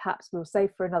that perhaps we'll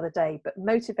save for another day, but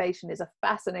motivation is a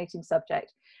fascinating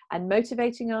subject, and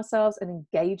motivating ourselves and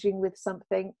engaging with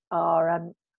something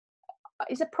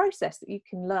is a process that you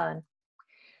can learn.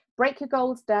 Break your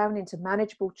goals down into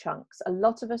manageable chunks. A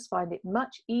lot of us find it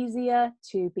much easier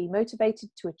to be motivated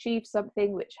to achieve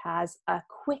something which has a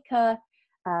quicker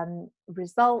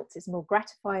result, is more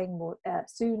gratifying, more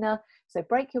sooner. So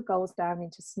break your goals down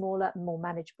into smaller and more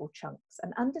manageable chunks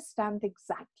and understand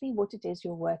exactly what it is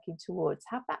you're working towards.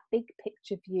 Have that big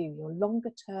picture view, your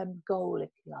longer term goal, if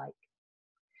you like.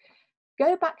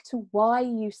 Go back to why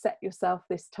you set yourself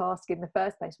this task in the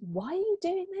first place. Why are you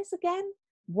doing this again?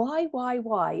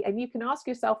 Why? And you can ask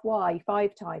yourself why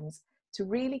 5 times to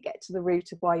really get to the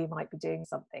root of why you might be doing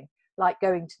something, like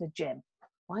going to the gym.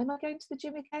 Why am I going to the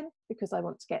gym again? Because I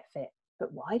want to get fit.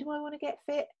 But why do I want to get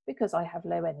fit? Because I have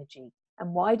low energy.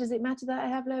 And why does it matter that I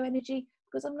have low energy?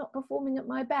 Because I'm not performing at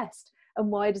my best. And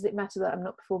why does it matter that I'm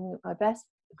not performing at my best?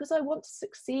 Because I want to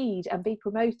succeed and be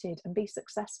promoted and be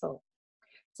successful.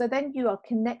 So then you are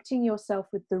connecting yourself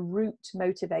with the root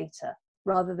motivator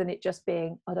rather than it just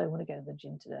being, I don't want to go to the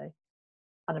gym today.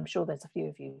 And I'm sure there's a few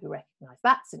of you who recognize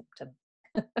that symptom.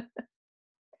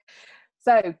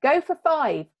 So go for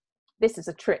 5. This is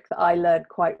a trick that I learned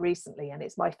quite recently and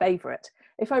it's my favorite.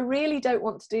 If I really don't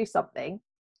want to do something,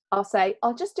 I'll say,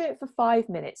 I'll just do it for 5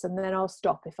 minutes and then I'll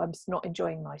stop if I'm not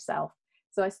enjoying myself.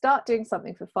 So I start doing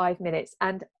something for 5 minutes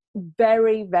and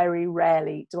very, very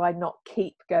rarely do I not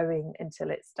keep going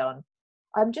until it's done.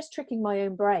 I'm just tricking my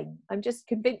own brain. I'm just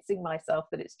convincing myself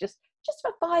that it's just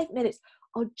for 5 minutes.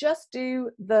 I'll just do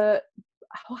the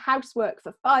housework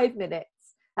for 5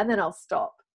 minutes and then I'll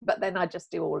stop. But then I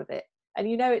just do all of it. And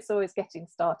you know, it's always getting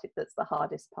started that's the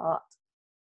hardest part.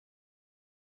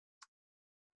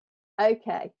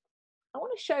 Okay, I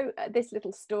want to show this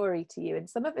little story to you, and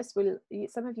some of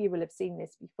you will have seen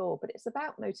this before, but it's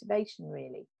about motivation,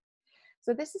 really.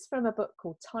 So this is from a book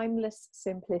called Timeless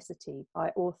Simplicity by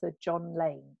author John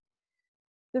Lane.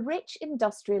 The rich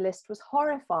industrialist was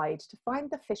horrified to find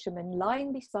the fisherman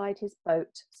lying beside his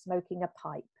boat, smoking a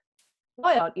pipe.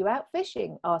 "Why aren't you out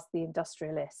fishing?" asked the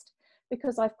industrialist.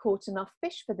 "Because I've caught enough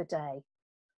fish for the day."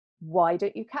 "Why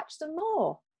don't you catch some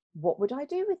more?" "What would I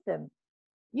do with them?"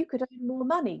 "You could earn more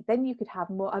money. Then you could have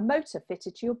a motor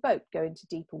fitted to your boat, go into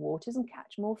deeper waters and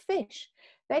catch more fish.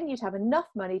 Then you'd have enough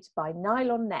money to buy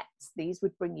nylon nets. These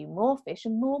would bring you more fish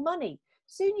and more money.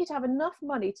 Soon you'd have enough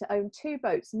money to own 2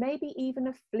 boats, maybe even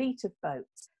a fleet of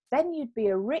boats. Then you'd be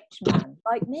a rich man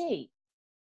like me."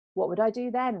 "What would I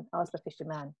do then?" asked the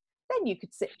fisherman. "Then you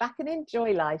could sit back and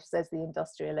enjoy life," says the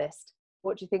industrialist.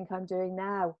 "What do you think I'm doing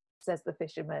now?" says the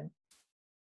fisherman.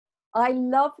 I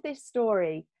love this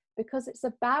story because it's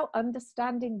about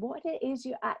understanding what it is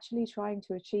you're actually trying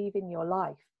to achieve in your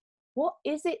life. What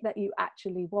is it that you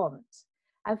actually want?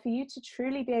 And for you to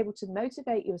truly be able to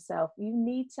motivate yourself, you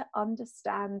need to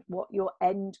understand what your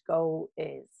end goal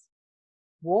is.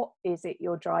 What is it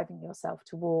you're driving yourself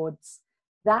towards?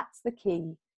 That's the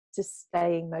key to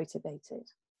staying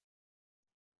motivated.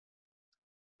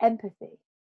 Empathy.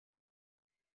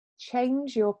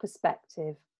 Change your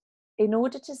perspective. In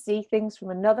order to see things from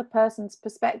another person's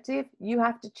perspective, you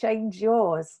have to change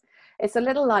yours. It's a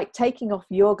little like taking off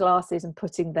your glasses and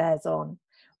putting theirs on,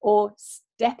 or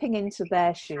stepping into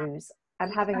their shoes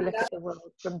and having a look at the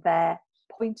world from their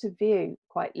point of view,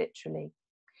 quite literally.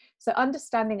 So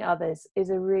understanding others is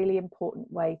a really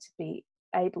important way to be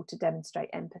able to demonstrate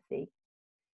empathy.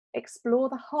 Explore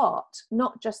the heart,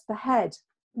 not just the head.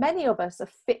 Many of us are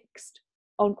fixed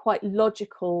on quite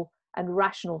logical and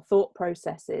rational thought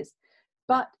processes,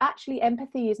 but actually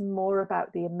empathy is more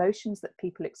about the emotions that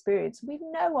people experience. We've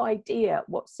no idea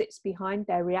what sits behind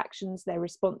their reactions, their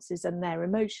responses, and their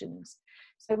emotions.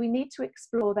 So we need to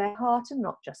explore their heart and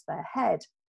not just their head.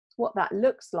 What that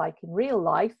looks like in real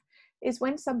life is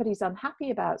when somebody's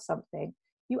unhappy about something,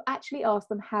 you actually ask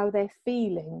them how they're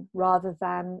feeling rather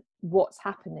than what's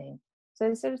happening. So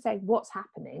instead of saying what's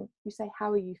happening, you say,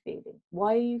 how are you feeling?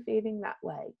 Why are you feeling that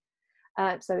way?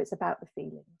 So it's about the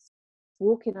feelings.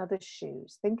 Walk in others'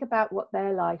 shoes. Think about what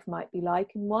their life might be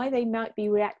like and why they might be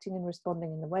reacting and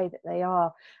responding in the way that they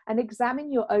are. And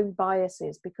examine your own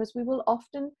biases, because we will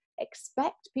often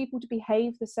expect people to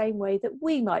behave the same way that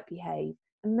we might behave.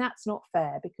 And that's not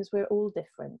fair because we're all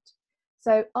different.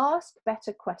 So ask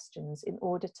better questions in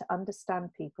order to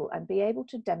understand people and be able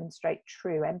to demonstrate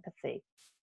true empathy.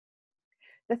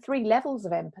 The 3 levels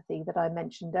of empathy that I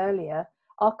mentioned earlier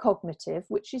are cognitive,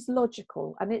 which is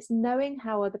logical, and it's knowing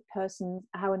how another person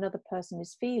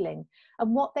is feeling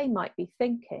and what they might be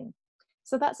thinking.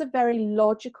 So that's a very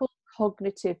logical,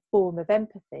 cognitive form of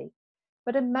empathy.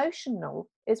 But emotional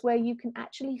is where you can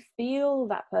actually feel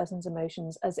that person's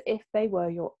emotions as if they were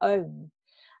your own.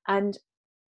 And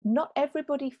not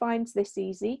everybody finds this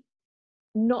easy.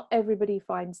 Not everybody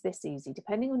finds this easy.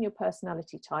 Depending on your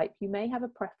personality type, you may have a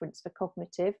preference for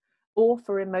cognitive or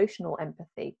for emotional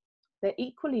empathy. They're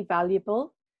equally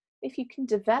valuable. If you can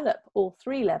develop all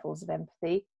 3 levels of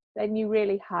empathy, then you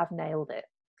really have nailed it.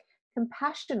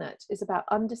 Compassionate is about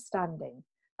understanding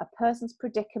a person's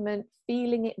predicament,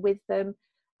 feeling it with them,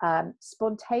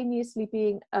 spontaneously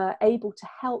being able to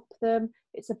help them.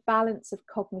 It's a balance of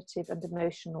cognitive and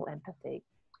emotional empathy.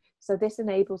 So this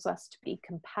enables us to be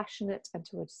compassionate and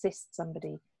to assist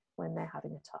somebody when they're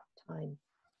having a tough time.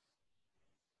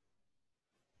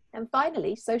 And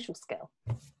finally, social skill.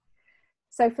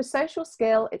 So for social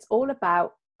skill, it's all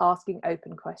about asking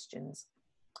open questions.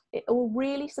 It will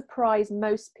really surprise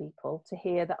most people to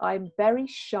hear that I'm very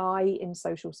shy in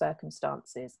social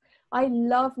circumstances. I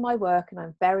love my work and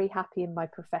I'm very happy in my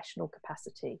professional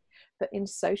capacity. But in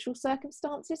social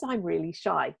circumstances, I'm really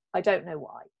shy. I don't know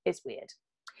why. It's weird.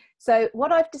 So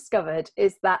what I've discovered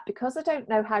is that because I don't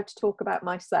know how to talk about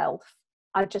myself,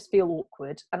 I just feel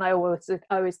awkward. And I always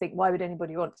think, why would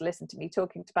anybody want to listen to me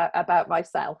talking about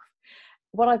myself?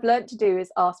 What I've learned to do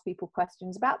is ask people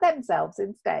questions about themselves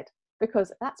instead,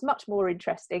 because that's much more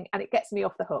interesting and it gets me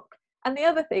off the hook. And the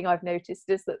other thing I've noticed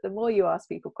is that the more you ask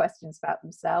people questions about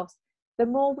themselves, the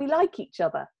more we like each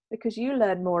other, because you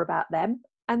learn more about them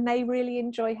and they really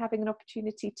enjoy having an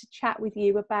opportunity to chat with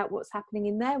you about what's happening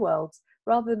in their worlds,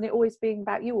 rather than it always being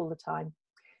about you all the time.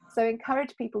 So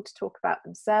encourage people to talk about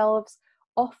themselves,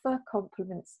 offer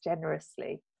compliments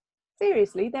generously.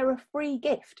 Seriously, they're a free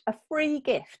gift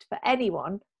for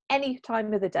anyone, any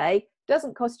time of the day,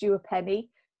 doesn't cost you a penny,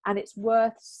 and it's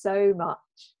worth so much.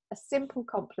 A simple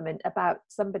compliment about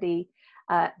somebody,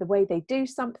 the way they do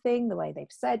something, the way they've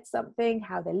said something,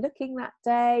 how they're looking that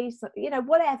day, so,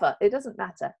 whatever, it doesn't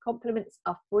matter. Compliments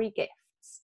are free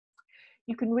gifts.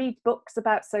 You can read books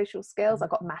about social skills. I've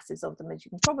got masses of them, as you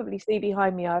can probably see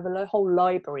behind me. I have a whole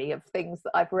library of things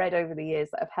that I've read over the years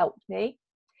that have helped me.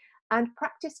 And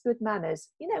practice good manners.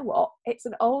 You know what? It's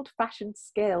an old-fashioned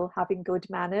skill, having good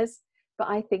manners, but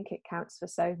I think it counts for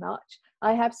so much.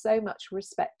 I have so much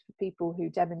respect for people who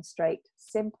demonstrate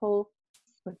simple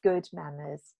but good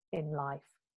manners in life.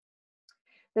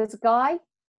 There's a guy,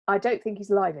 I don't think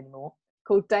he's alive anymore,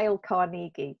 called Dale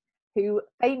Carnegie, who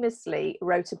famously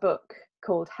wrote a book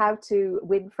called How to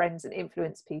Win Friends and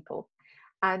Influence People.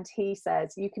 And he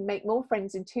says, you can make more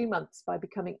friends in 2 months by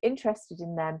becoming interested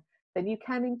in them than you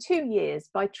can in 2 years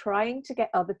by trying to get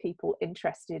other people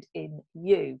interested in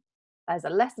you. There's a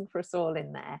lesson for us all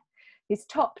in there. His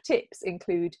top tips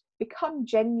include: become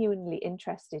genuinely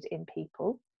interested in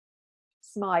people,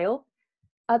 smile.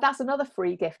 That's another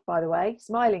free gift, by the way,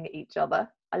 smiling at each other.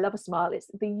 I love a smile. It's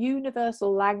the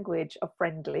universal language of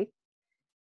friendly.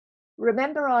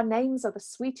 Remember, our names are the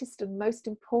sweetest and most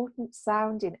important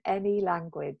sound in any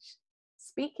language.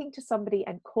 Speaking to somebody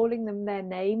and calling them their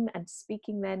name and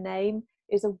speaking their name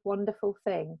is a wonderful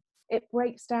thing. It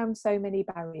breaks down so many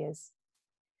barriers.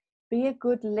 Be a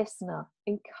good listener.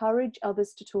 Encourage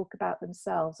others to talk about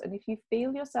themselves. And if you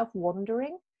feel yourself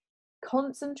wandering,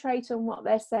 concentrate on what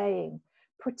they're saying.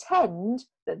 Pretend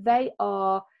that they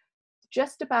are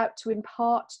just about to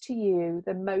impart to you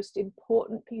the most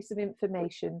important piece of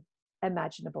information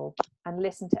imaginable, and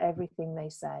listen to everything they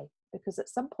say, because at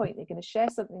some point they're going to share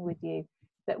something with you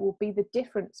that will be the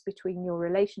difference between your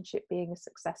relationship being a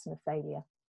success and a failure.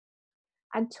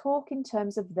 And talk in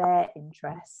terms of their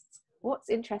interests. What's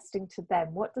interesting to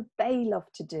them? What do they love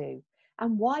to do?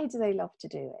 And why do they love to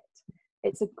do it?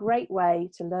 It's a great way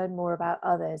to learn more about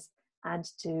others and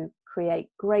to create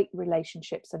great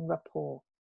relationships and rapport.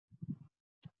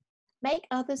 Make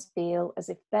others feel as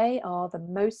if they are the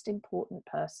most important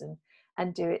person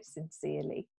and do it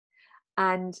sincerely.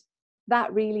 And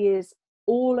that really is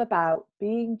all about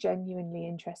being genuinely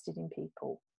interested in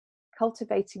people,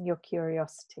 cultivating your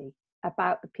curiosity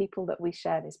about the people that we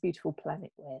share this beautiful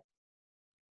planet with.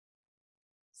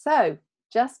 So,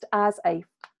 just as a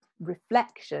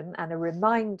reflection and a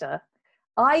reminder,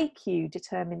 IQ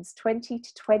determines 20 to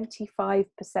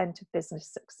 25% of business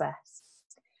success,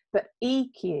 but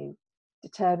EQ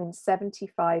determines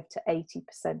 75 to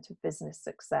 80% of business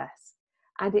success.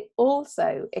 And it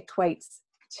also equates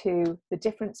to the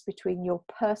difference between your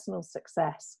personal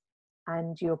success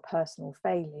and your personal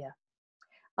failure.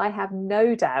 I have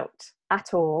no doubt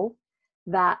at all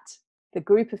that the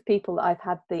group of people that I've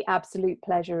had the absolute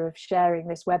pleasure of sharing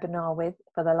this webinar with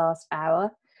for the last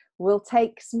hour will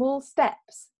take small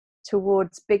steps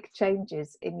towards big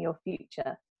changes in your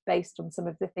future based on some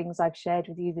of the things I've shared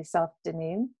with you this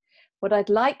afternoon. What I'd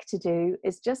like to do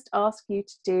is just ask you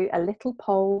to do a little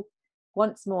poll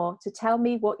once more to tell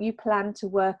me what you plan to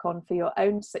work on for your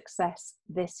own success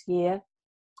this year.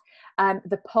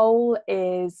 The poll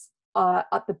is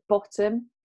at the bottom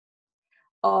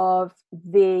of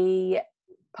the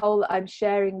poll that I'm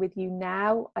sharing with you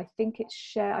now. I think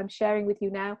I'm sharing with you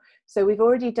now. So we've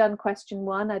already done question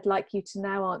 1. I'd like you to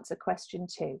now answer question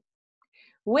 2.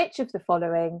 Which of the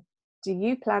following do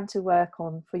you plan to work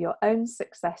on for your own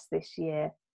success this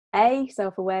year? A,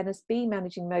 self-awareness, B,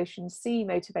 managing emotions, C,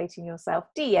 motivating yourself,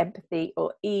 D, empathy,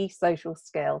 or E, social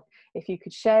skill. If you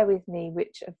could share with me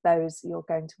which of those you're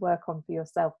going to work on for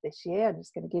yourself this year. I'm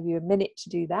just going to give you a minute to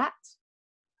do that.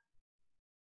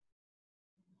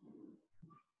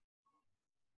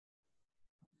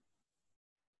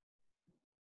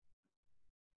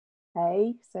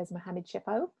 A, says Mohammed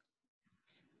Sheppo.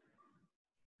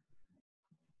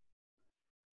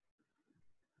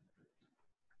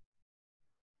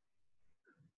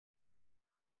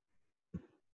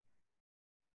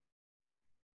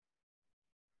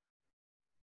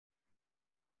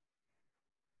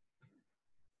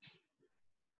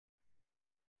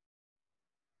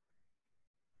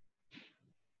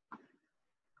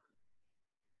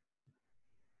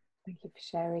 Thank you for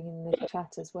sharing in the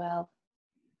chat as well.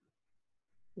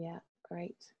 Yeah,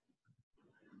 great.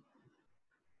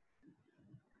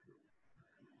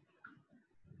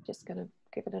 Just going to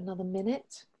give it another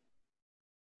minute,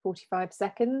 45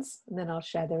 seconds, and then I'll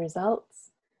share the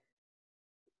results.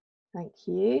 Thank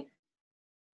you.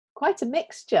 Quite a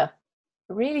mixture,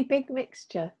 a really big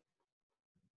mixture.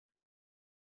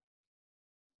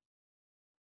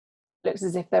 Looks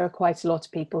as if there are quite a lot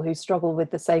of people who struggle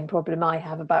with the same problem I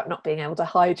have about not being able to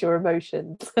hide your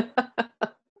emotions.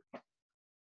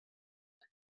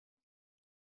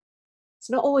 It's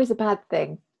not always a bad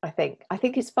thing, I think. I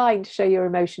think it's fine to show your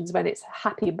emotions when it's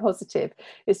happy and positive.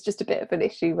 It's just a bit of an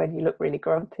issue when you look really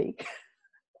grumpy.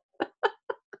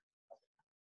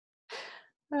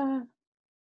 I've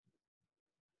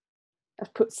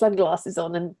put sunglasses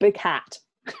on and big hat.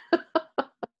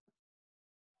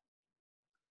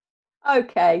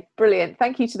 Okay, brilliant.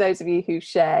 Thank you to those of you who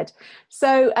shared.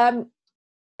 So a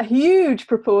huge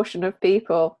proportion of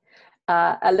people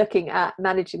are looking at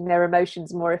managing their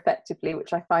emotions more effectively,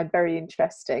 which I find very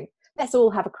interesting. Let's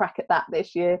all have a crack at that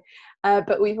this year.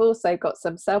 But we've also got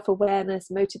some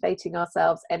self-awareness, motivating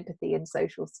ourselves, empathy and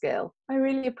social skill. I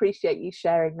really appreciate you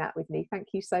sharing that with me. Thank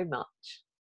you so much.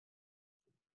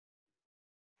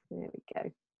 There we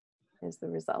go. There's the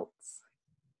results.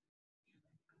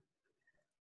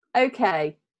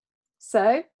 Okay,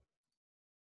 so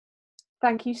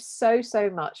thank you so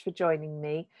much for joining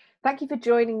me. Thank you for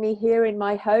joining me here in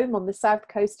my home on the south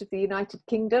coast of the United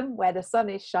Kingdom, where the sun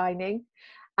is shining.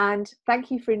 And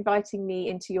thank you for inviting me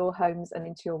into your homes and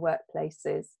into your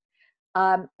workplaces.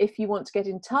 If you want to get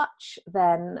in touch,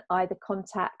 then either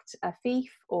contact Afif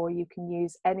or you can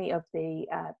use any of the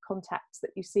contacts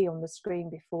that you see on the screen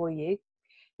before you.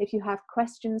 If you have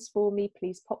questions for me,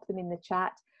 please pop them in the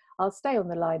chat. I'll stay on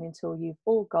the line until you've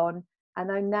all gone. And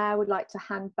I now would like to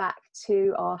hand back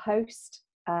to our host,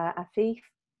 Afif,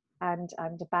 and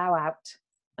bow out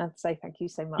and say thank you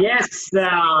so much. Yes. For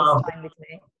spending this time with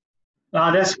me.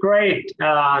 That's great,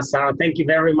 Sarah. Thank you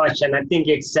very much. And I think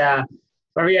it's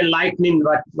very enlightening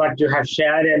what you have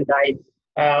shared. And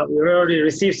we already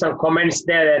received some comments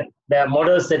there that the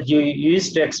models that you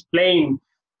use to explain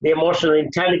the emotional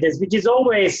intelligence, which is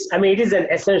always, I mean, it is an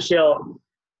essential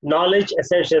knowledge,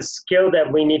 essential skill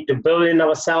that we need to build in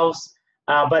ourselves.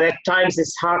 But at times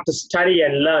it's hard to study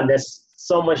and learn. There's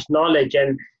so much knowledge.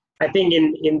 And I think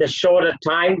in the shorter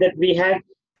time that we had,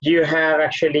 you have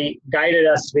actually guided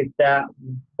us with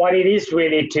what it is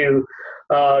really to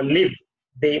live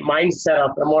the mindset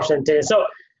of emotional intelligence. So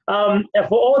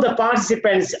for all the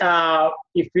participants,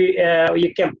 if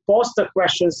you can post the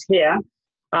questions here,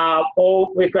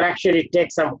 or we could actually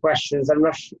take some questions. I'm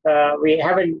not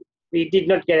we did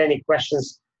not get any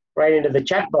questions right into the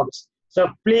chat box. So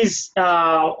please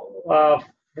feel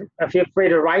free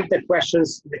to write the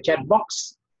questions in the chat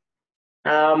box.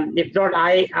 If not,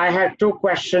 I have two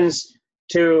questions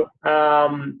to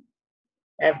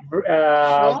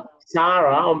Sure.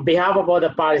 Sarah on behalf of all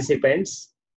the participants.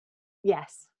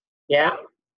 Yes. Yeah.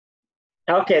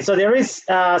 Okay, so there is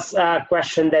a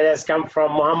question that has come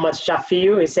from Muhammad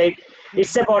Shafiu. He said,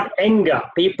 it's about anger.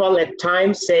 People at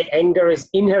times say anger is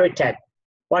inherited.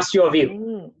 What's your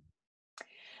view?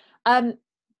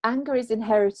 Anger is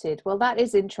inherited. Well, that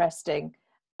is interesting.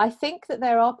 I think that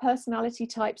there are personality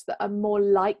types that are more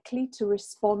likely to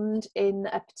respond in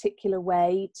a particular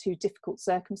way to difficult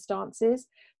circumstances.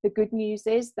 The good news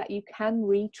is that you can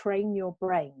retrain your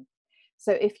brain.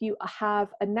 So if you have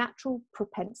a natural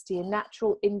propensity, a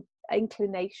natural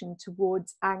inclination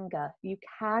towards anger, you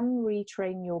can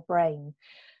retrain your brain.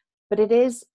 But it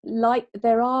is like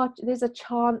there's a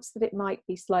chance that it might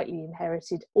be slightly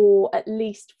inherited or at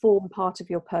least form part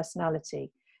of your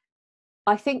personality.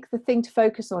 I think the thing to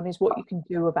focus on is what you can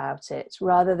do about it,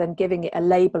 rather than giving it a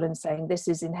label and saying this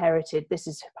is inherited, this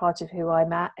is part of who I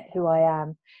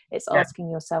am. It's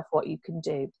asking yourself what you can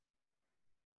do.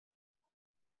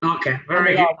 Okay,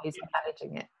 very good. Ways of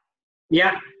managing it.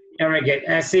 Yeah, very good.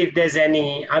 See if there's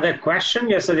any other question.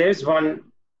 Yeah, so there's one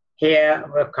here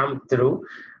will come through.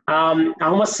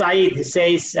 Ahmad Saeed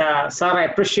says, Sarah, I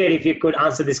appreciate if you could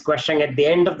answer this question at the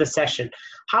end of the session.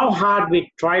 How hard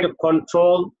we try to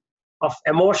control of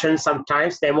emotions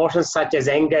sometimes. The emotions such as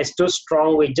anger is too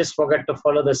strong. We just forget to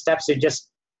follow the steps you just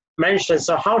mentioned.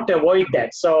 So how to avoid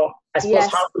that? So I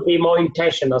suppose how to be more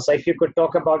intentional. So if you could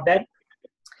talk about that.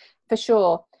 For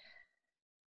sure.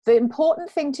 The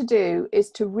important thing to do is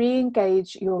to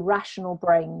re-engage your rational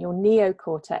brain, your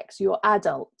neocortex, your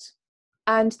adult.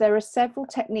 And there are several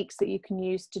techniques that you can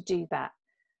use to do that.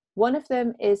 One of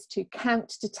them is to count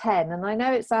to 10. And I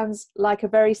know it sounds like a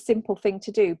very simple thing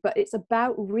to do, but it's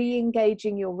about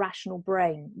re-engaging your rational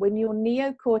brain. When your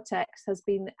neocortex has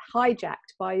been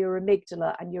hijacked by your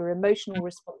amygdala and your emotional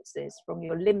responses from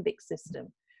your limbic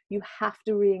system, you have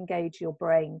to re-engage your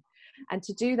brain. And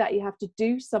to do that, you have to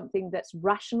do something that's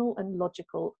rational and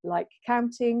logical, like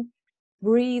counting,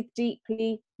 breathe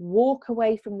deeply, walk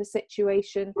away from the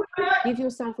situation, give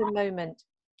yourself a moment.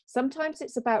 Sometimes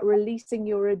it's about releasing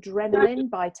your adrenaline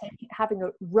by having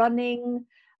a running,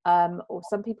 or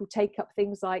some people take up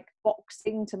things like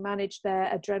boxing to manage their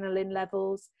adrenaline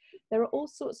levels. There are all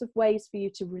sorts of ways for you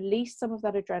to release some of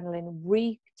that adrenaline,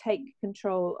 retake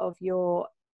control of your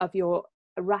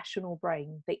rational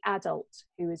brain, the adult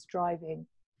who is driving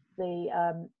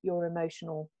your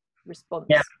emotional response.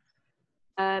 Yeah.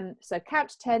 So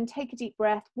count to 10, take a deep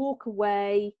breath, walk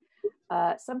away.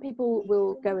 Some people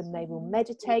will go and they will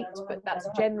meditate, but that's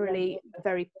generally a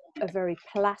very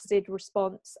placid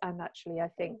response. And actually, I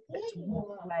think that to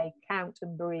walk away, count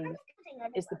and breathe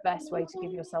is the best way to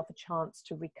give yourself a chance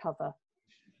to recover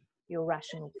your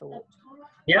rational thought.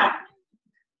 Yeah,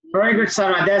 very good,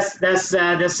 Sara.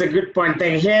 That's a good point.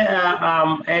 Thank you.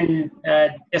 And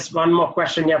just one more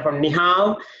question here from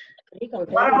Nihal.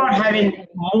 What about having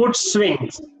mood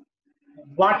swings?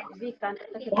 What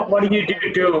do you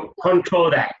do to control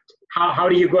that? How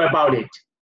do you go about it?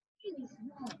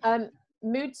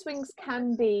 Mood swings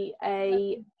can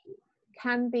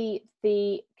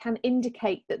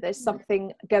indicate that there's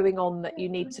something going on that you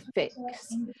need to fix,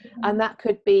 and that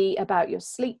could be about your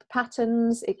sleep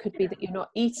patterns. It could be that you're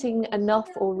not eating enough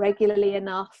or regularly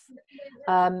enough.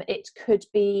 It could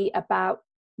be about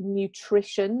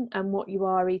nutrition and what you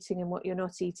are eating and what you're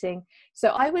not eating. So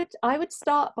I would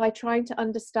start by trying to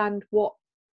understand what,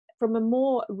 from a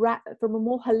more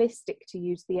holistic, to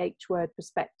use the H word,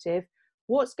 perspective,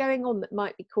 what's going on that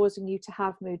might be causing you to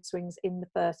have mood swings in the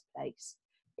first place.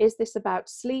 Is this about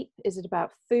sleep? Is it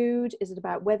about food? Is it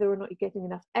about whether or not you're getting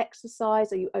enough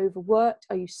exercise? Are you overworked?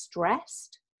 Are you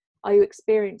stressed? Are you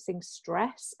experiencing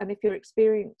stress? And if you're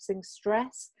experiencing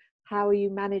stress, how are you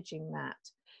managing that?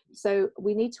 So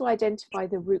we need to identify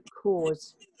the root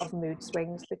cause of mood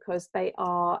swings, because they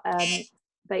are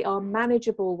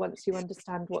manageable once you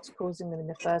understand what's causing them in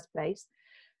the first place.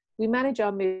 We manage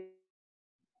our mood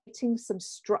getting some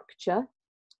structure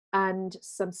and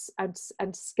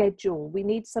schedule. We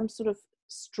need some sort of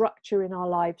structure in our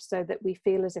lives so that we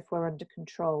feel as if we're under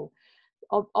control.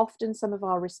 Often some of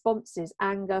our responses,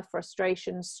 anger,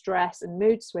 frustration, stress, and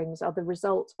mood swings, are the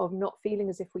result of not feeling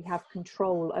as if we have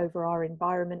control over our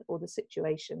environment or the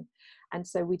situation. And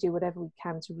so we do whatever we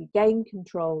can to regain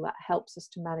control that helps us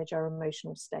to manage our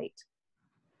emotional state.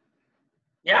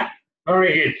 Yeah,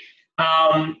 very good.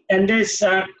 And there's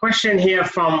a question here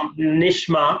from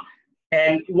Nishma.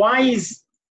 And why is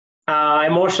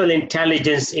emotional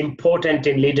intelligence important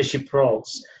in leadership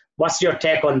roles? What's your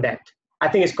take on that? I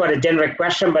think it's quite a generic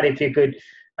question, but if you could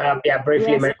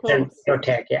briefly mention your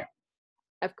take. Yeah.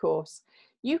 Of course.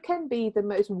 You can be the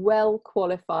most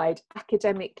well-qualified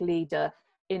academic leader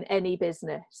in any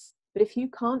business, but if you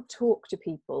can't talk to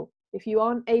people, if you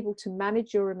aren't able to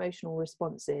manage your emotional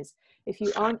responses, if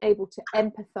you aren't able to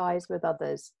empathize with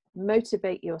others,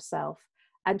 motivate yourself,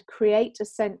 and create a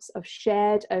sense of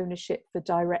shared ownership for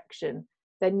direction,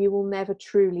 then you will never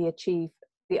truly achieve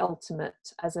the ultimate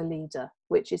as a leader,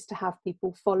 which is to have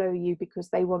people follow you because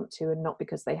they want to and not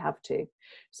because they have to.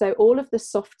 So all of the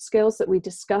soft skills that we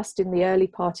discussed in the early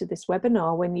part of this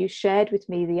webinar, when you shared with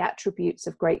me the attributes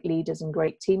of great leaders and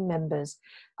great team members,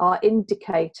 are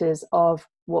indicators of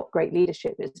what great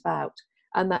leadership is about.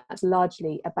 And that's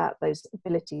largely about those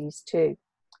abilities too.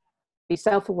 Be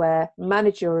self-aware,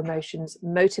 manage your emotions,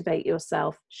 motivate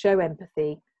yourself, show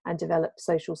empathy, and develop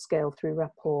social skill through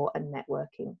rapport and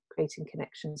networking, creating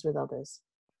connections with others.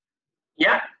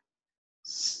 Yeah,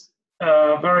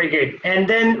 very good. And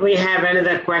then we have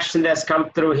another question that's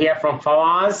come through here from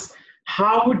Fawaz.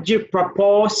 How would you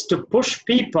propose to push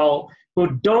people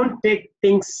who don't take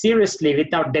things seriously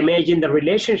without damaging the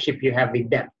relationship you have with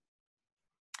them?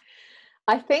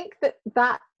 I think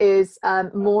that is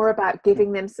more about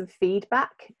giving them some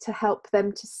feedback to help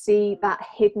them to see that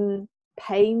hidden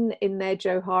pain in their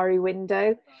Johari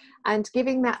window, and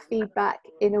giving that feedback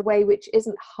in a way which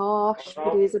isn't harsh,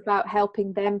 but is about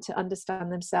helping them to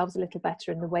understand themselves a little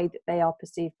better in the way that they are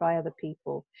perceived by other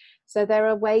people. So there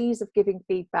are ways of giving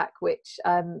feedback which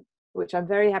I'm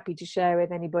very happy to share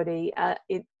with anybody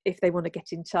if they want to get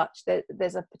in touch.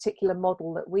 There's a particular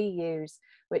model that we use,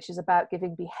 which is about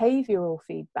giving behavioural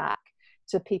feedback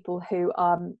to people who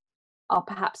are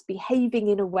perhaps behaving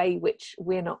in a way which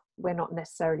we're not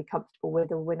necessarily comfortable with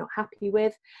or we're not happy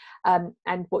with. And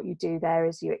what you do there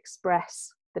is you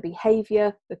express the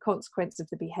behaviour, the consequence of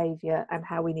the behaviour, and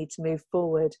how we need to move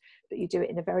forward. But you do it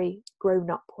in a very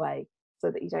grown-up way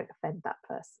so that you don't offend that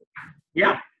person.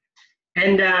 Yeah.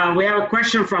 And we have a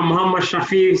question from Muhammad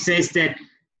Shafi, who says that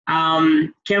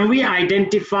can we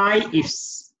identify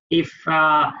if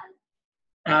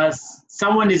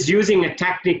someone is using a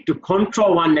technique to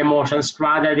control one's emotions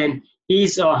rather than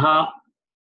his or her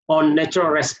own natural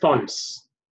response?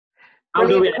 How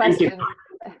do we identify?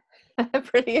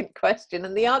 Brilliant question.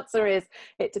 And the answer is,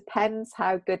 it depends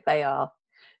how good they are.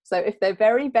 So if they're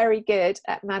very, very good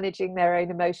at managing their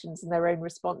own emotions and their own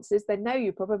responses, then no,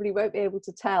 you probably won't be able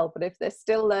to tell. But if they're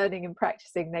still learning and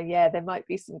practicing, then yeah, there might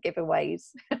be some giveaways.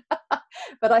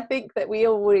 But I think that we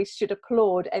always should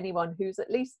applaud anyone who's at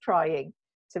least trying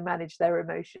to manage their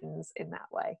emotions in that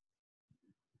way.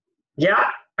 Yeah,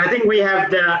 I think we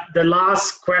have the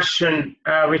last question,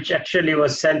 which actually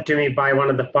was sent to me by one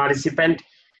of the participants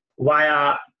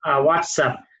via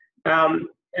WhatsApp.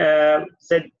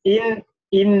 Said in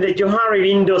the Johari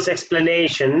Windows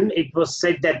explanation, it was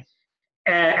said that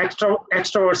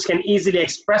extroverts can easily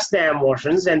express their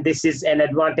emotions, and this is an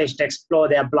advantage to explore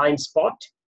their blind spot.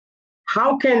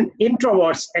 How can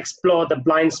introverts explore the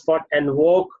blind spot and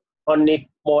work on it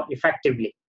more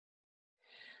effectively?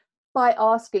 By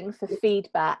asking for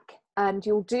feedback, and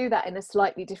you'll do that in a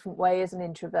slightly different way as an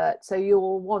introvert. So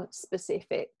you'll want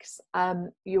specifics.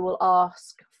 You will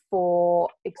ask for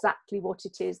exactly what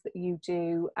it is that you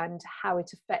do and how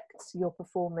it affects your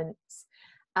performance,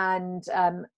 and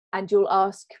you'll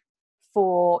ask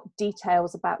for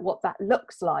details about what that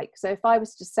looks like. So if I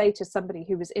was to say to somebody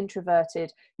who was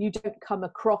introverted, you don't come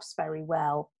across very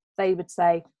well, they would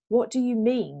say, what do you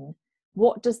mean?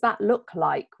 What does that look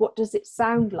like? What does it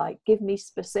sound like? Give me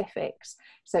specifics.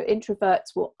 So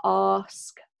introverts will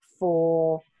ask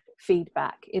for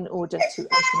feedback in order to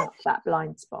open up that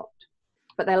blind spot,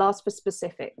 but they'll ask for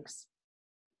specifics.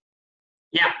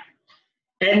 Yeah.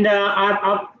 And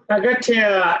I got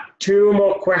here two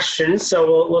more questions,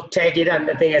 so we'll take it, and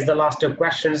I think as the last two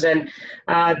questions. And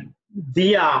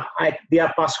Dia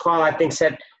Pascual, I think,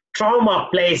 said, trauma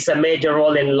plays a major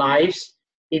role in lives.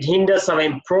 It hinders some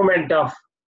improvement of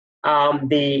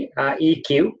the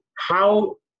EQ.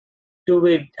 How do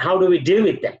we deal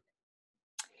with that?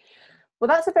 Well,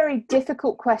 that's a very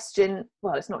difficult question.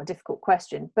 Well, it's not a difficult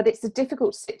question, but it's a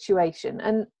difficult situation.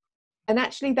 And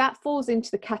actually that falls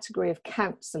into the category of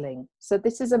counselling. So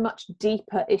this is a much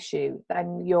deeper issue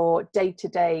than your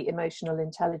day-to-day emotional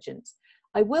intelligence.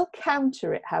 I will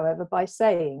counter it, however, by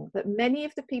saying that many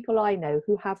of the people I know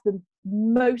who have the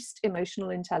most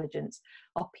emotional intelligence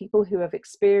are people who have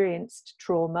experienced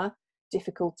trauma,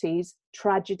 difficulties,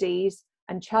 tragedies,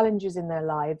 and challenges in their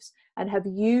lives, and have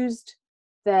used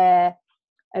their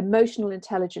emotional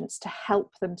intelligence to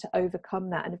help them to overcome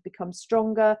that, and have become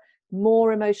stronger,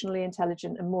 more emotionally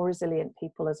intelligent, and more resilient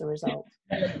people as a result.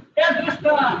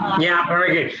 Yeah,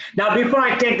 very good. Now, before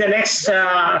I take the next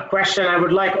question, I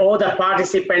would like all the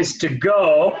participants to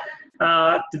go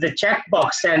to the chat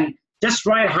box and just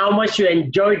write how much you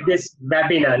enjoyed this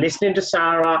webinar, listening to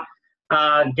Sara,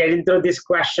 getting through these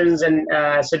questions. And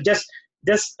so just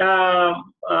go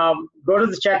to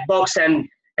the chat box and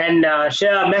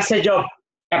share a message of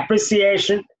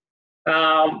appreciation,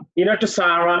 to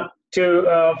Sara,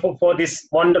 for this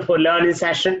wonderful learning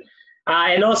session.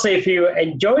 And also, if you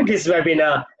enjoyed this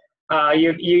webinar,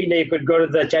 you could go to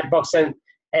the chat box and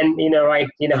write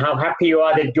how happy you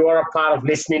are that you are a part of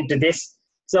listening to this.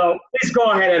 So please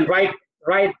go ahead and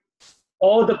write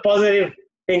all the positive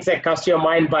things that comes to your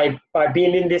mind by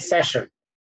being in this session.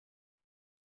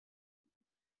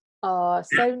 Oh,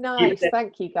 so nice.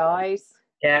 Thank you, guys.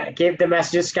 Yeah, keep the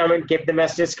messages coming. Keep the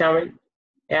messages coming.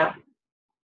 Yeah.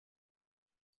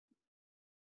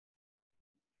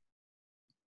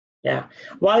 Yeah.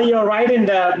 While you're writing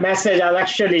the message, I'll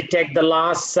actually take the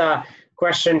last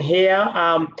question here.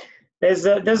 There's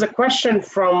a question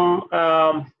from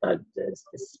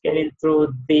just getting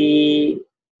through the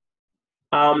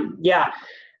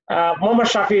Mohammed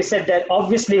Shafi said that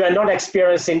obviously we're not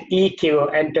experiencing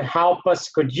EQ, and to help us,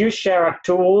 could you share a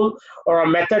tool or a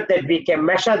method that we can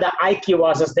measure the IQ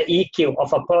versus the EQ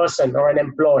of a person or an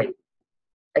employee?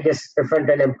 I guess referring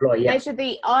to an employee. Yeah. Measure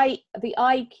the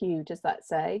IQ, does that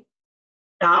say?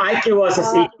 IQ versus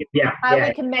EQ, yeah. How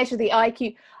we can measure the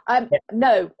IQ?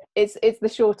 No, it's the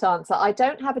short answer. I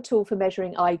don't have a tool for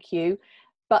measuring IQ,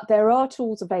 but there are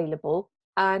tools available,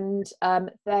 and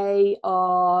they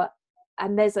are.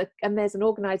 And there's an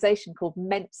organisation called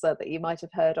Mensa that you might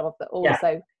have heard of that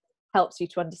also helps you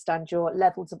to understand your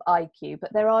levels of IQ.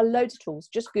 But there are loads of tools.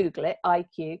 Just Google it,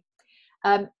 IQ.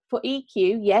 For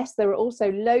EQ, yes, there are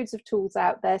also loads of tools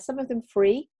out there. Some of them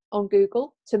free on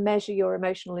Google to measure your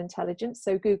emotional intelligence.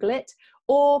 So Google it,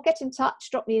 or get in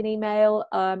touch, drop me an email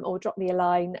or drop me a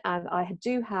line. And I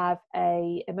do have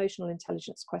a emotional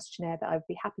intelligence questionnaire that I'd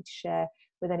be happy to share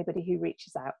with anybody who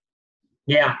reaches out.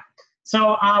 Yeah.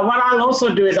 So what I'll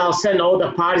also do is I'll send all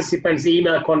the participants'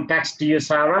 email contacts to you,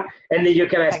 Sara, and then you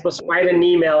can, I suppose, write an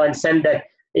email and send that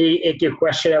EQ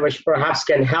questionnaire, which perhaps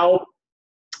can help.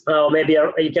 Maybe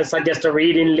you can suggest a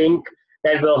reading link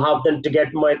that will help them to get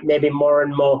maybe more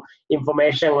and more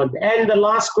information. And the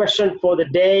last question for the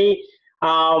day,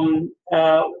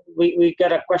 we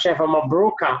got a question from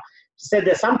Abruka. She said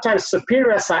that sometimes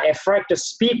superiors are afraid to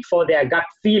speak for their gut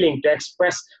feeling, to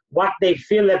express what they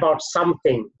feel about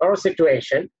something or a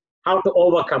situation. How to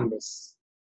overcome this?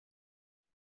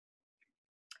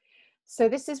 So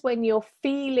this is when you're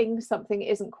feeling something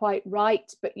isn't quite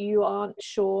right, but you aren't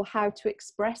sure how to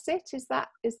express it. Is that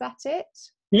it?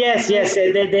 Yes, yes.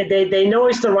 They know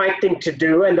it's the right thing to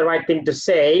do and the right thing to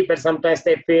say, but sometimes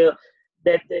they feel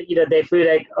that, they feel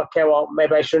like, okay, well,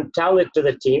 maybe I shouldn't tell it to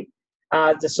the team.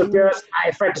 The superiors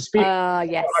are afraid to speak.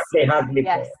 Yes. They hardly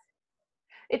Yes. say.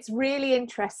 It's really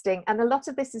interesting. And a lot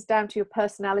of this is down to your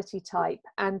personality type,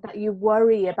 and that you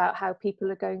worry about how people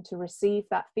are going to receive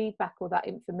that feedback or that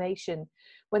information,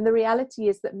 when the reality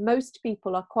is that most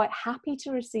people are quite happy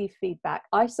to receive feedback.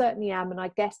 I certainly am, and I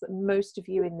guess that most of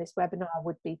you in this webinar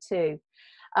would be too.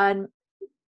 And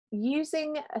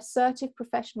using assertive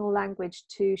professional language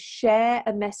to share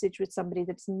a message with somebody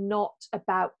it's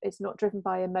not driven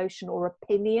by emotion or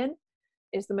opinion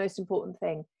is the most important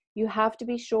thing. You have to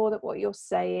be sure that what you're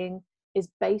saying is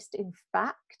based in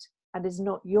fact and is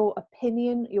not your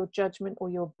opinion, your judgment, or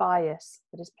your bias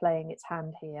that is playing its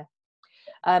hand here.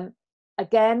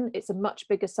 Again, it's a much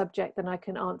bigger subject than I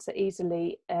can answer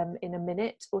easily in a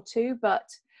minute or two, but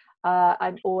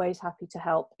I'm always happy to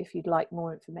help if you'd like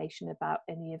more information about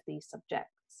any of these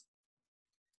subjects.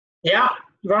 Yeah,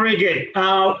 very good.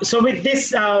 So with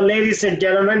this, ladies and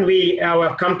gentlemen, we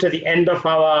have come to the end of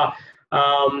our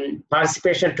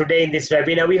participation today in this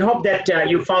webinar. We hope that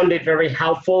you found it very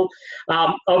helpful.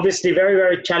 Obviously, very,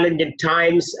 very challenging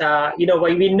times. We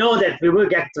know that we will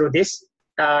get through this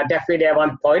definitely at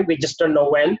one point. We just don't know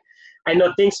when. I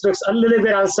know things looks a little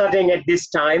bit uncertain at this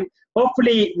time.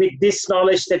 Hopefully, with this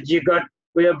knowledge that you got,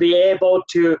 we'll be able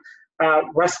to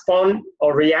respond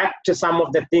or react to some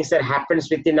of the things that happens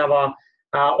within our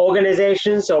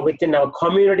organizations or within our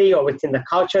community or within the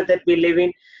culture that we live in.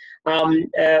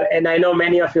 And I know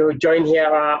many of you who join here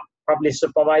are probably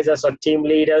supervisors or team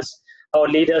leaders or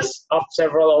leaders of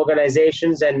several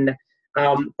organizations, and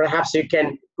perhaps you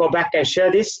can go back and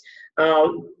share this.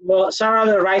 Well, Sara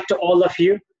will write to all of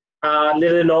you a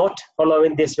little note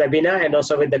following this webinar, and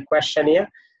also with the questionnaire,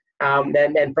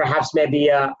 and perhaps maybe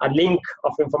a link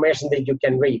of information that you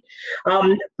can read.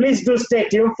 Please do stay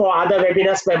tuned for other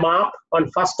webinars by MAHRP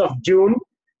on 1st of June.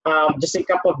 Just a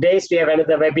couple of days, we have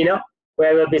another webinar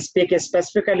where we'll be speaking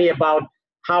specifically about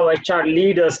how HR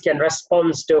leaders can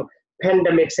respond to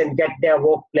pandemics and get their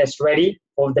workplace ready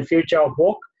for the future of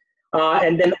work.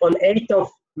 And then on 8th of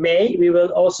May, we will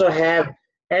also have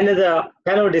another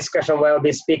panel discussion where we'll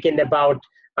be speaking about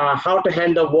how to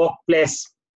handle workplace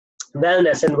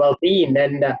wellness and well-being,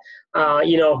 and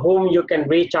whom you can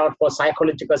reach out for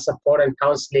psychological support and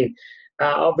counseling.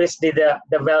 Obviously, the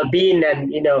well-being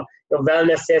and your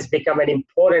wellness has become an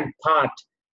important part.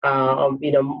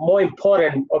 More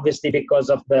important, obviously, because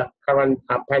of the current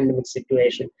pandemic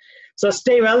situation. So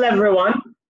stay well, everyone.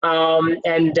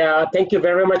 And thank you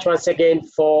very much once again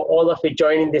for all of you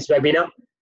joining this webinar.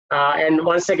 And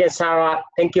once again, Sara,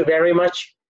 thank you very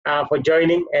much for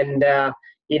joining and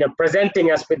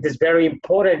presenting us with this very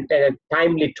important and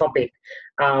timely topic.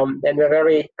 And we're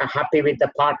very happy with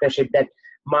the partnership that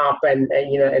MAHRP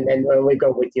and we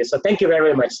go with you. So thank you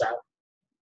very much, Sara.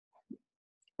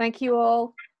 Thank you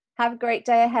all. Have a great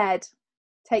day ahead.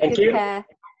 Take good care.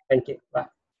 Thank you. Bye.